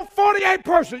 all 48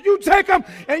 persons. You take them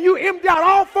and you empty out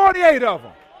all 48 of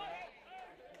them.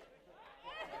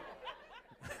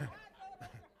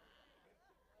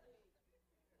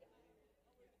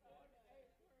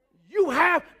 You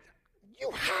have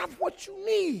what you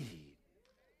need.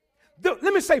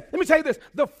 Let me tell you this.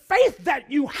 The faith that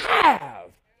you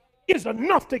have is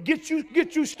enough to get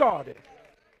you started.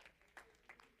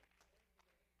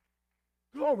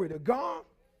 Glory to God.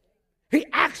 He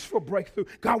asked for breakthrough.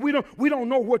 God, we don't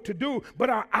know what to do, but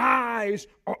our eyes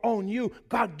are on you.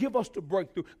 God, give us the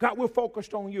breakthrough. God, we're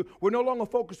focused on you. We're no longer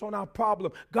focused on our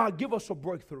problem. God, give us a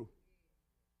breakthrough.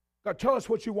 God, tell us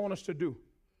what you want us to do.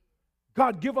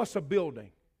 God, give us a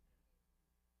building.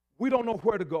 We don't know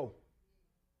where to go.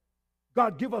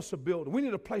 God, give us a building. We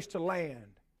need a place to land.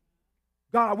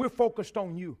 God, we're focused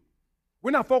on you.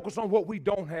 We're not focused on what we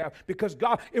don't have because,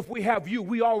 God, if we have you,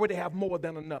 we already have more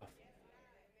than enough.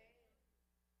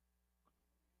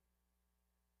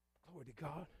 Glory to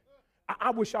God. I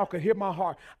wish y'all could hear my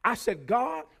heart. I said,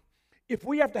 God, if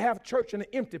we have to have church in an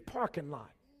empty parking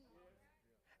lot,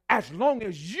 as long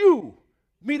as you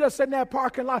meet us in that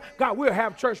parking lot, God, we'll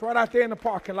have church right out there in the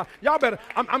parking lot. Y'all better,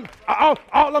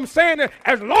 all I'm saying is,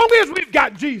 as long as we've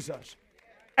got Jesus,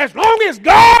 as long as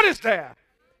God is there,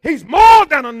 He's more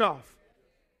than enough.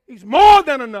 He's more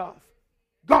than enough.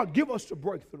 God, give us the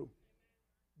breakthrough.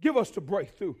 Give us the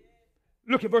breakthrough.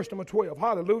 Look at verse number 12.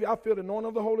 Hallelujah. I feel the anointing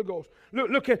of the Holy Ghost.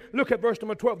 Look at verse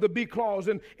number 12, the B clause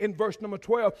in verse number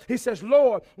 12. He says,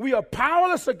 Lord, we are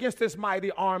powerless against this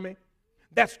mighty army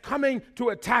that's coming to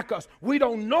attack us. We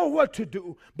don't know what to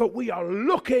do, but we are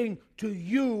looking to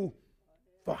you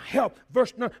for help.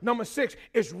 Verse number 6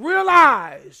 is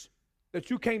realize that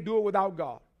you can't do it without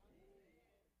God.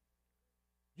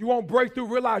 You won't break through,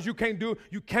 realize you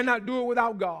cannot do it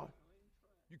without God.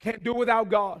 You can't do it without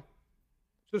God.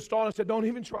 So Stalin said, don't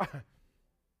even try.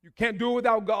 You can't do it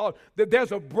without God. That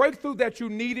there's a breakthrough that you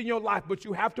need in your life, but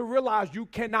you have to realize you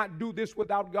cannot do this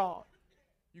without God.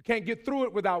 You can't get through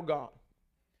it without God.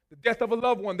 The death of a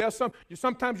loved one,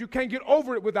 sometimes you can't get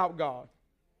over it without God.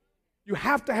 You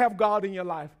have to have God in your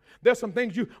life. There's some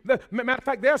things matter of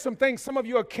fact, there are some things some of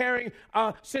you are carrying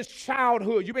since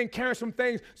childhood. You've been carrying some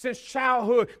things since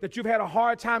childhood that you've had a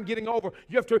hard time getting over.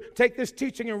 You have to take this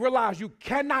teaching and realize you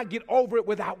cannot get over it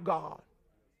without God.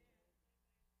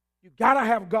 You got to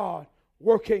have God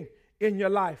working in your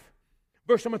life.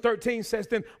 Verse number 13 says,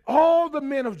 then all the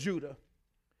men of Judah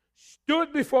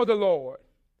stood before the Lord,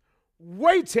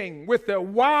 waiting with their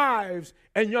wives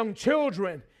and young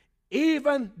children,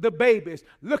 even the babies.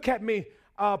 Look at me,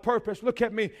 Purpose. Look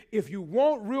at me. If you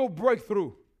want real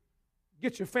breakthrough,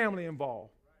 get your family involved.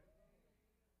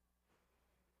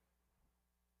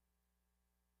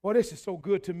 Boy, this is so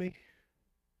good to me.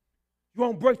 You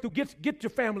want breakthrough? Get your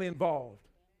family involved.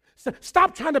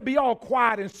 Stop trying to be all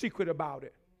quiet and secret about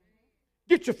it.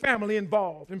 Get your family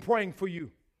involved in praying for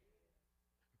you.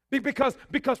 Because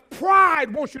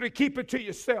pride wants you to keep it to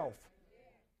yourself.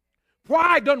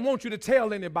 Pride doesn't want you to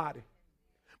tell anybody.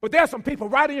 But there are some people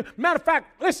right in you. Matter of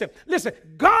fact, listen.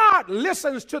 God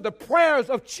listens to the prayers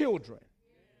of children.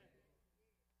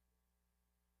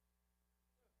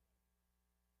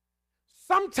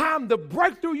 Sometimes the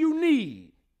breakthrough you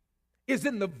need is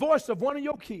in the voice of one of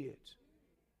your kids.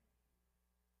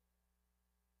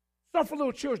 Suffer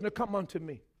little children to come unto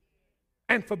me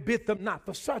and forbid them not,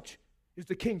 for such is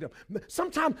the kingdom.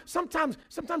 Sometimes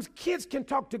kids can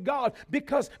talk to God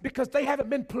because they haven't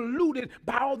been polluted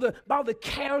by all the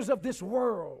cares of this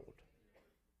world.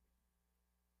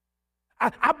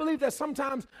 I believe that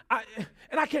sometimes,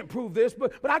 and I can't prove this,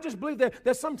 but I just believe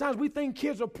that sometimes we think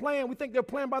kids are playing. We think they're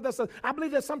playing by themselves. I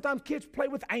believe that sometimes kids play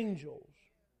with angels.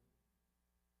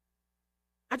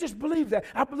 I just believe that.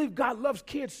 I believe God loves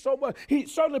kids so much. He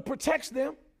certainly protects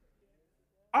them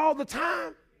all the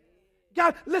time.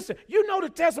 God, listen, you know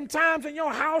that there's some times in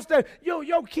your house that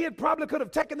your kid probably could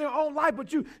have taken their own life,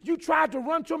 but you tried to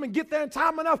run to them and get there in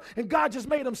time enough, and God just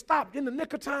made them stop in the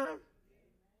nick of time.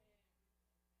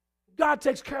 God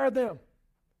takes care of them.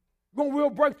 When we'll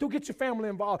breakthrough, get your family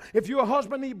involved. If you're a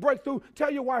husband need breakthrough, tell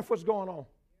your wife what's going on.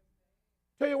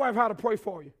 Tell your wife how to pray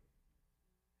for you.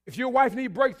 If your wife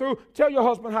needs breakthrough, tell your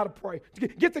husband how to pray.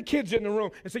 Get the kids in the room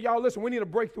and say, y'all, listen, we need a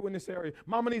breakthrough in this area.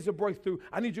 Mama needs a breakthrough.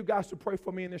 I need you guys to pray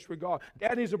for me in this regard.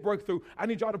 Dad needs a breakthrough. I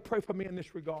need y'all to pray for me in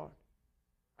this regard.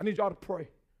 I need y'all to pray.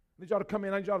 I need y'all to come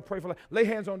in. I need y'all to pray for. Lay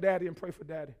hands on daddy and pray for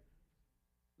daddy.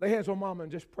 Lay hands on mama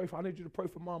and just pray for. I need you to pray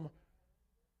for mama.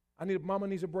 Mama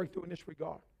needs a breakthrough in this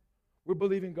regard. We're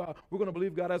believing God. We're going to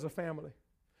believe God as a family.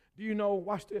 Do you know,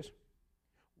 watch this.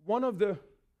 One of the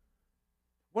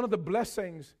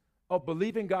blessings of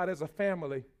believing God as a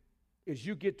family is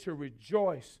you get to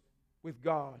rejoice with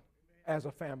God as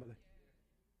a family.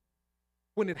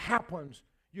 When it happens,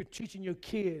 you're teaching your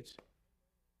kids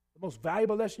the most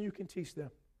valuable lesson you can teach them.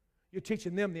 You're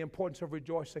teaching them the importance of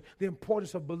rejoicing, the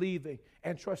importance of believing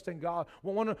and trusting God.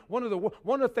 One of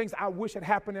the things I wish had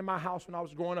happened in my house when I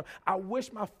was growing up, I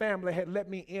wish my family had let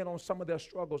me in on some of their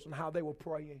struggles and how they were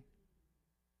praying,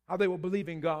 how they were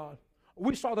believing God.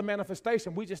 We saw the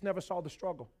manifestation. We just never saw the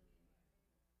struggle.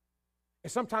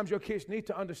 And sometimes your kids need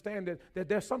to understand that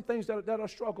there's some things that are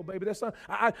struggle, baby. Listen,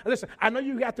 I know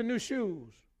you got the new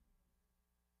shoes.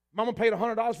 Mama paid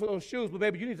 $100 for those shoes, but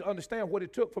baby, you need to understand what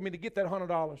it took for me to get that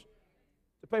 $100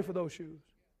 to pay for those shoes.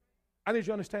 I need you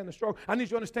to understand the struggle. I need you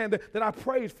to understand that I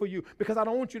prayed for you because I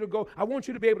don't want you to go. I want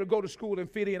you to be able to go to school and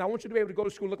fit in. I want you to be able to go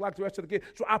to school and look like the rest of the kids.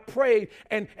 So I prayed,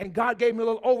 and God gave me a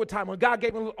little overtime. When God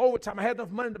gave me a little overtime, I had enough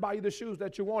money to buy you the shoes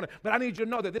that you wanted. But I need you to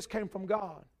know that this came from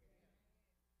God.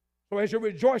 So as you're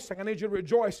rejoicing, I need you to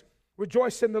rejoice.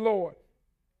 Rejoice in the Lord.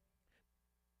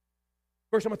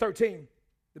 Verse number 13.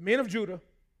 The men of Judah,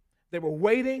 they were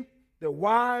waiting, their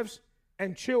wives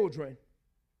and children,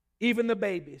 even the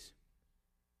babies.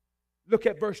 Look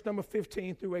at verse number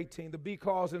 15 through 18. The B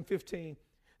clause in 15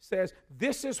 says,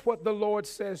 this is what the Lord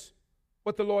says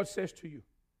to you.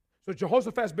 So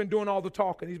Jehoshaphat's been doing all the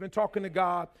talking. He's been talking to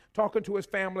God, talking to his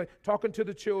family, talking to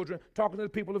the children, talking to the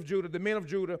people of Judah, the men of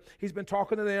Judah. He's been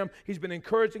talking to them. He's been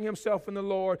encouraging himself in the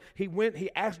Lord. He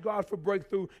asked God for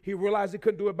breakthrough. He realized he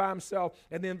couldn't do it by himself.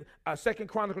 And then 2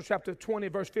 Chronicles chapter 20,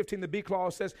 verse 15, the B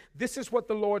clause says, this is what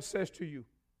the Lord says to you.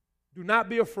 Do not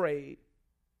be afraid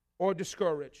or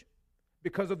discouraged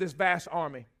because of this vast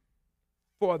army.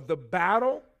 For the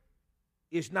battle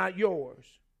is not yours,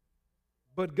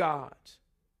 but God's.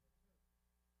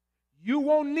 You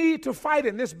won't need to fight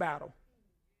in this battle.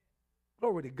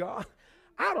 Glory to God.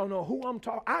 I don't know who I'm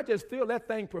talking. I just feel that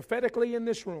thing prophetically in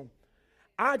this room.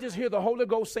 I just hear the Holy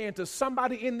Ghost saying to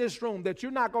somebody in this room that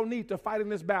you're not going to need to fight in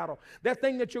this battle. That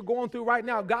thing that you're going through right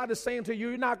now, God is saying to you,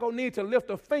 you're not going to need to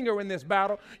lift a finger in this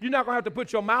battle. You're not going to have to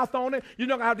put your mouth on it. You're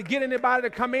not going to have to get anybody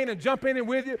to come in and jump in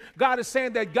with you. God is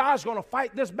saying that God's going to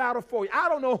fight this battle for you. I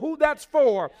don't know who that's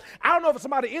for. I don't know if it's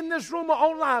somebody in this room or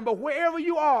online, but wherever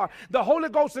you are, the Holy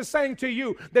Ghost is saying to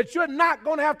you that you're not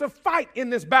going to have to fight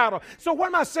in this battle. So what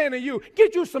am I saying to you?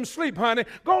 Get you some sleep, honey.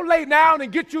 Go lay down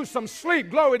and get you some sleep.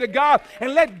 Glory to God.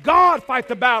 And let God fight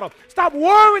the battle. Stop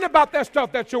worrying about that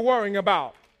stuff that you're worrying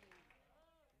about.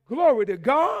 Glory to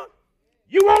God.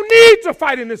 You won't need to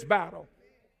fight in this battle.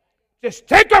 Just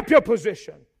take up your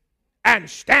position and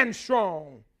stand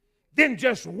strong. Then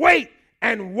just wait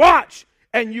and watch,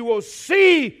 and you will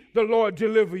see the Lord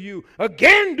deliver you.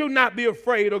 Again, do not be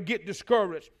afraid or get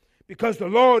discouraged, because the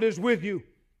Lord is with you.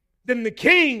 Then the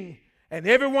king And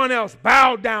everyone else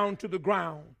bowed down to the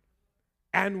ground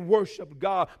and worshiped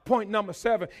God. Point number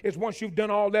 7 is once you've done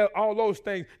all those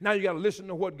things, now you got to listen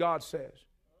to what God says.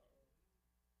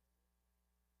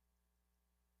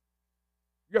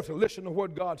 You have to listen to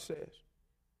what God says.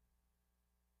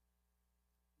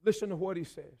 Listen to what he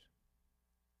says.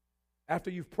 After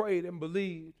you've prayed and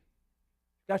believed,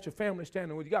 got your family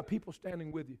standing with you, got people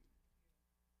standing with you,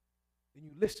 then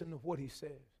you listen to what he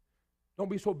says. Don't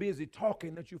be so busy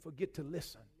talking that you forget to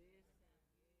listen.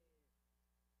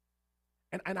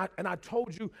 And I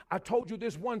told you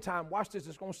this one time. Watch this.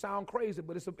 It's going to sound crazy,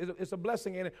 but it's a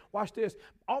blessing in it. Watch this.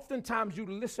 Oftentimes you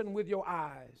listen with your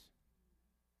eyes.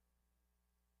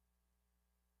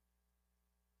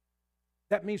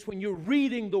 That means when you're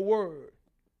reading the word,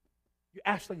 you're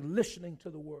actually listening to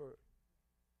the word.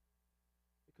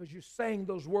 Because you're saying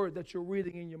those words that you're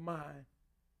reading in your mind.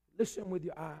 Listen with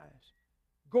your eyes.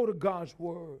 Go to God's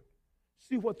word.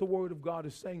 See what the word of God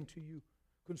is saying to you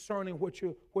concerning what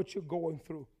you're going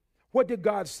through. What did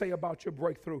God say about your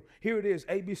breakthrough? Here it is,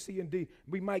 A, B, C, and D.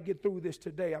 We might get through this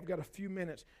today. I've got a few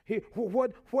minutes. Here,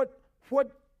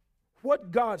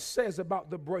 what God says about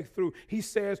the breakthrough. He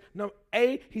says, no,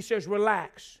 A, he says,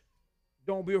 relax.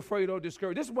 Don't be afraid or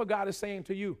discouraged. This is what God is saying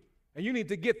to you. And you need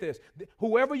to get this.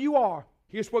 Whoever you are,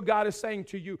 here's what God is saying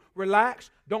to you. Relax.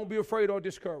 Don't be afraid or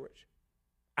discouraged.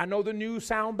 I know the news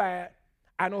sound bad.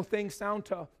 I know things sound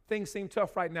tough. Things seem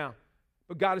tough right now.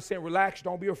 But God is saying, relax,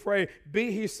 don't be afraid.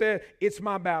 B, he said, it's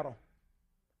my battle.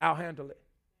 I'll handle it.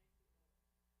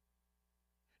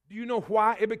 Do you know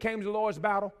why it became the Lord's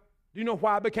battle? Do you know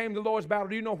why it became the Lord's battle?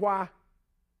 Do you know why?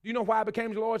 Do you know why it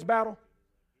became the Lord's battle?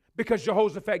 Because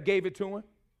Jehoshaphat gave it to him.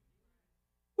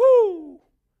 Woo!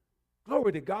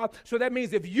 Glory to God. So that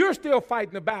means if you're still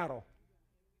fighting the battle,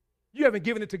 you haven't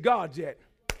given it to God yet.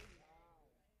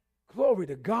 Glory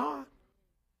to God.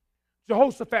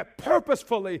 Jehoshaphat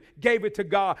purposefully gave it to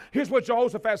God. Here's what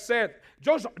Jehoshaphat said.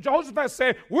 Jehoshaphat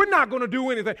said, we're not going to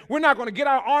do anything. We're not going to get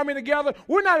our army together.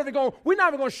 We're not even going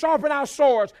to sharpen our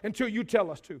swords until you tell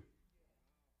us to.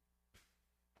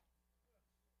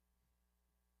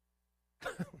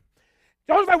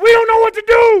 Jehoshaphat, we don't know what to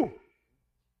do.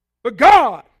 But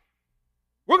God,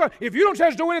 if you don't tell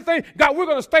us to do anything, God, we're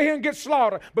going to stay here and get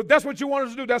slaughtered. But that's what you want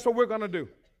us to do. That's what we're going to do.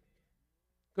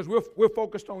 Because we're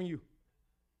focused on you.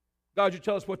 God, you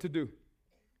tell us what to do.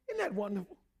 Isn't that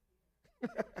wonderful?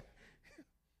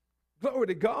 Glory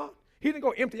to God. He didn't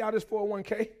go empty out his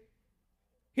 401k.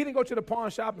 He didn't go to the pawn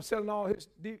shop and selling all his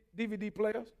DVD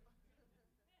players.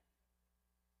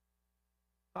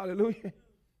 Hallelujah.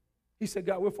 He said,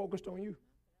 God, we're focused on you.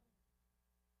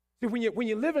 See, when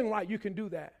you're living right, you can do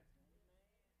that.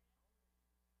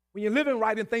 When you're living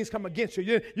right and things come against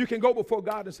you, you can go before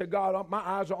God and say, God, my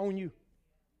eyes are on you.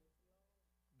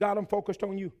 God, I'm focused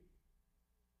on you.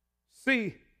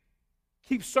 C,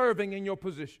 keep serving in your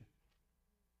position.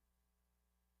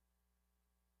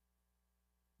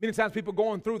 Many times people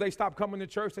going through, they stop coming to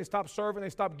church, they stop serving, they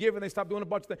stop giving, they stop doing a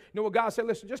bunch of things. You know what God said?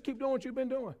 Listen, just keep doing what you've been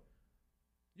doing.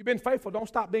 You've been faithful. Don't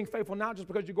stop being faithful now just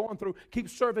because you're going through. Keep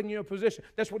serving in your position.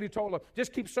 That's what he told her.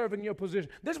 Just keep serving in your position.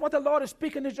 This is what the Lord is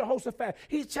speaking to Jehoshaphat.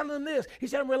 He's telling him this. He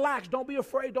said, relax. Don't be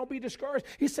afraid. Don't be discouraged.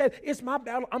 He said, it's my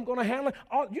battle. I'm going to handle it.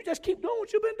 You just keep doing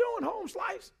what you've been doing, home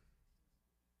slice.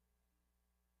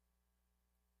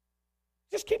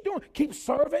 Just keep doing. Keep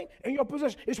serving in your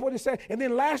position. It's what he said. And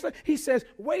then lastly, he says,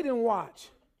 wait and watch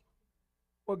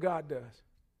what God does.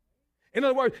 In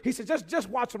other words, he said, just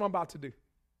watch what I'm about to do.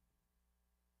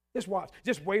 Just watch.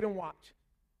 Just wait and watch.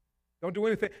 Don't do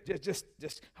anything. Just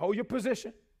hold your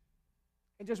position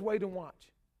and just wait and watch.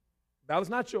 The battle's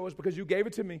not yours because you gave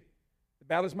it to me. The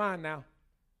battle's mine now.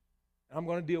 And I'm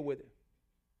going to deal with it.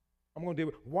 I'm going to deal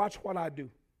with it. Watch what I do.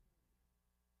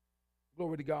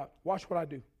 Glory to God. Watch what I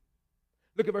do.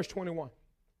 Look at verse 21.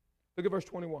 Look at verse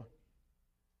 21.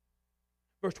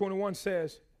 Verse 21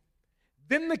 says,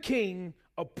 then the king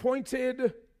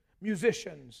appointed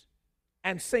musicians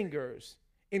and singers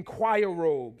in choir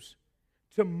robes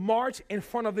to march in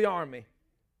front of the army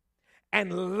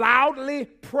and loudly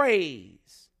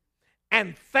praise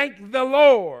and thank the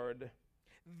Lord.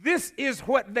 This is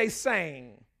what they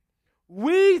sang.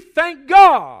 We thank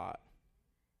God.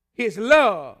 His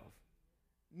love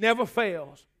never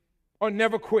fails or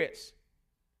never quits.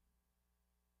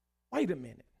 Wait a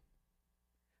minute.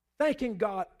 Thanking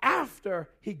God after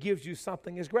he gives you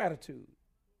something is gratitude.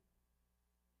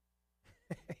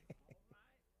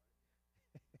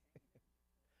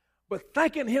 But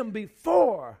thanking him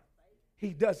before he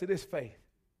does it is faith.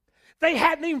 They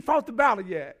hadn't even fought the battle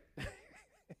yet.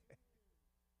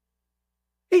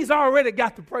 He's already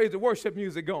got the praise and worship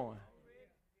music going.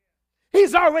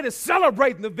 He's already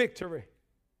celebrating the victory.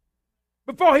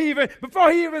 Before he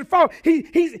even fought,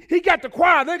 he got the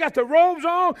choir, they got the robes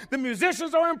on, the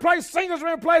musicians are in place, singers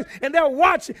are in place, and they're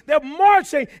watching, they're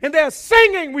marching, and they're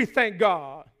singing, we thank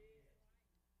God.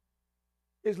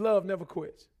 His love never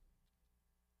quits.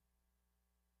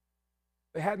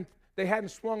 They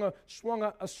hadn't swung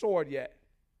a sword yet,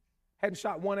 hadn't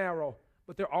shot one arrow,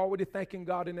 but they're already thanking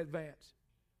God in advance.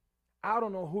 I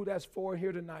don't know who that's for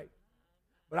here tonight,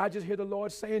 but I just hear the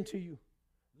Lord saying to you,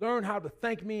 learn how to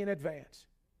thank me in advance.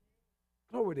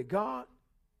 Glory to God.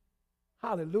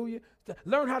 Hallelujah.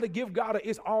 Learn how to give God a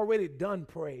it's already done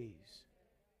praise.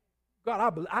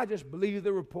 God, I just believe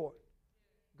the report.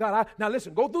 God, now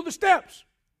listen, go through the steps.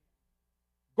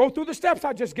 Go through the steps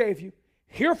I just gave you.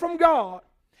 Hear from God.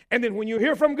 And then when you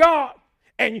hear from God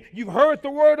and you've heard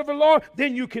the word of the Lord,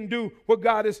 then you can do what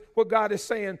God is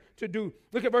saying to do.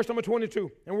 Look at verse number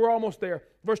 22, and we're almost there.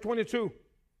 Verse 22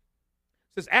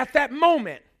 says, at that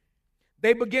moment,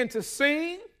 they began to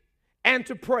sing and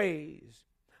to praise.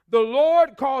 The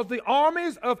Lord caused the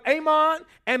armies of Ammon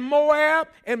and Moab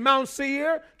and Mount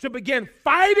Seir to begin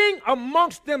fighting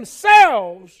amongst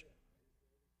themselves,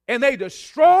 and they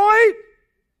destroyed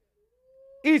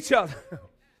each other.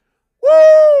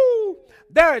 Woo!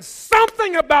 There is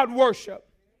something about worship.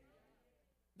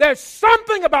 There's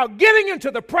something about getting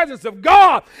into the presence of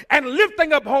God and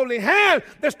lifting up holy hands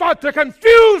that start to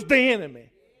confuse the enemy.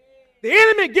 The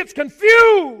enemy gets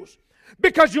confused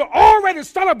because you're already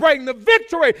celebrating the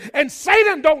victory, and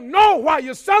Satan don't know why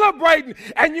you're celebrating,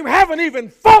 and you haven't even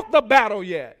fought the battle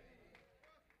yet.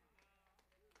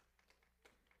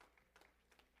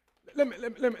 Let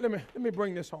me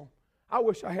bring this home. I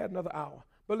wish I had another hour,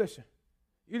 but listen,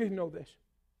 you need to know this,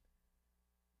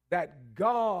 that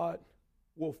God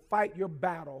will fight your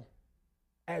battle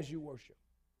as you worship.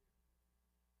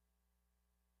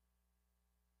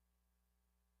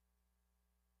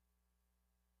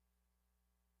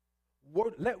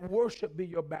 Let worship be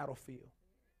your battlefield.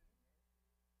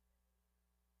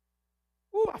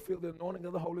 Ooh, I feel the anointing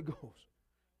of the Holy Ghost.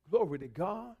 Glory to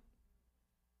God.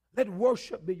 Let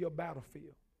worship be your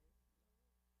battlefield.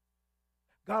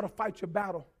 God will fight your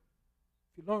battle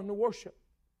if you learn to worship.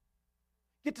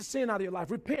 Get the sin out of your life.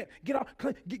 Repent.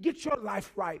 Get your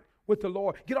life right with the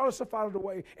Lord. Get all the stuff out of the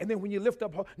way. And then when you lift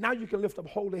up, now you can lift up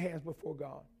holy hands before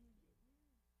God.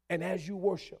 And as you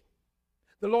worship,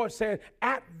 the Lord said,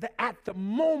 at the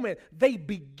moment they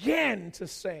began to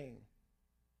sing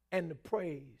and to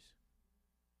praise,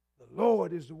 the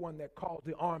Lord is the one that caused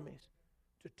the armies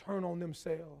to turn on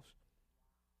themselves.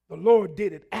 The Lord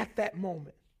did it at that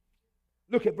moment.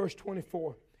 Look at verse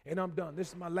 24, and I'm done. This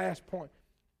is my last point.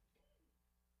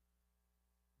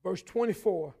 Verse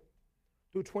 24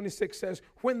 through 26 says,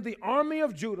 when the army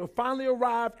of Judah finally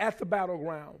arrived at the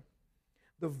battleground,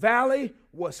 the valley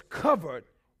was covered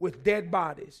with dead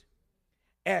bodies.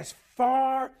 As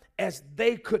far as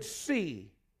they could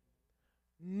see,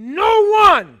 no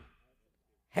one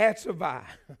had survived.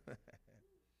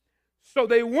 So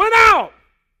they went out,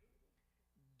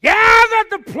 gathered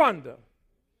the plunder.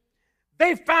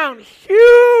 They found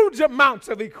huge amounts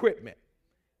of equipment,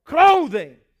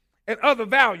 clothing, and other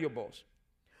valuables,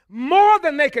 more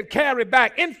than they could carry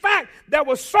back. In fact, there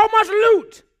was so much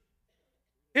loot,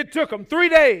 it took them 3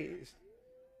 days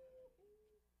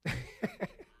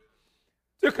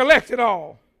to collect it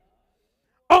all.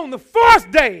 On the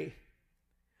fourth day,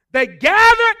 they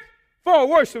gathered for a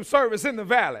worship service in the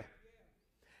valley.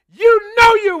 You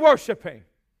know you're worshiping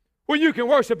when you can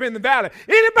worship in the valley.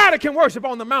 Anybody can worship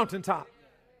on the mountaintop.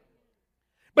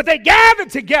 But they gathered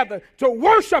together to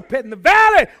worship in the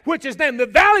valley, which is named the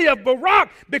Valley of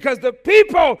Barak, because the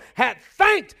people had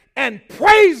thanked and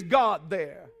praised God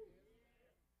there.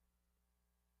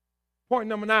 Point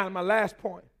number 9, my last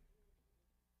point.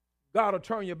 God will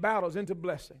turn your battles into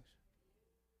blessings.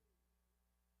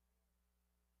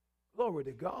 Glory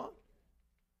to God.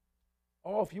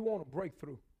 Or if you want a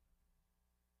breakthrough,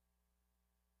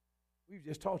 we've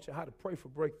just taught you how to pray for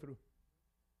breakthrough.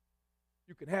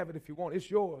 You can have it if you want. It's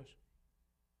yours.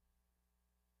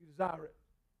 You desire it.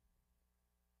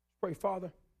 Pray,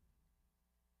 Father.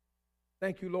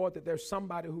 Thank you, Lord, that there's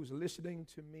somebody who's listening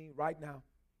to me right now,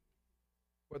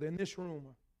 whether in this room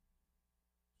or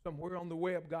somewhere on the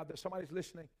web, God, that somebody's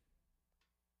listening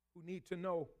who need to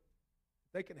know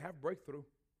they can have breakthrough.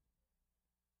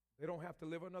 They don't have to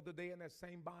live another day in that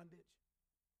same bondage.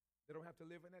 They don't have to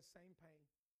live in that same pain.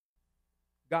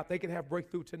 God, they can have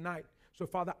breakthrough tonight. So,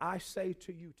 Father, I say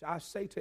to you, I say to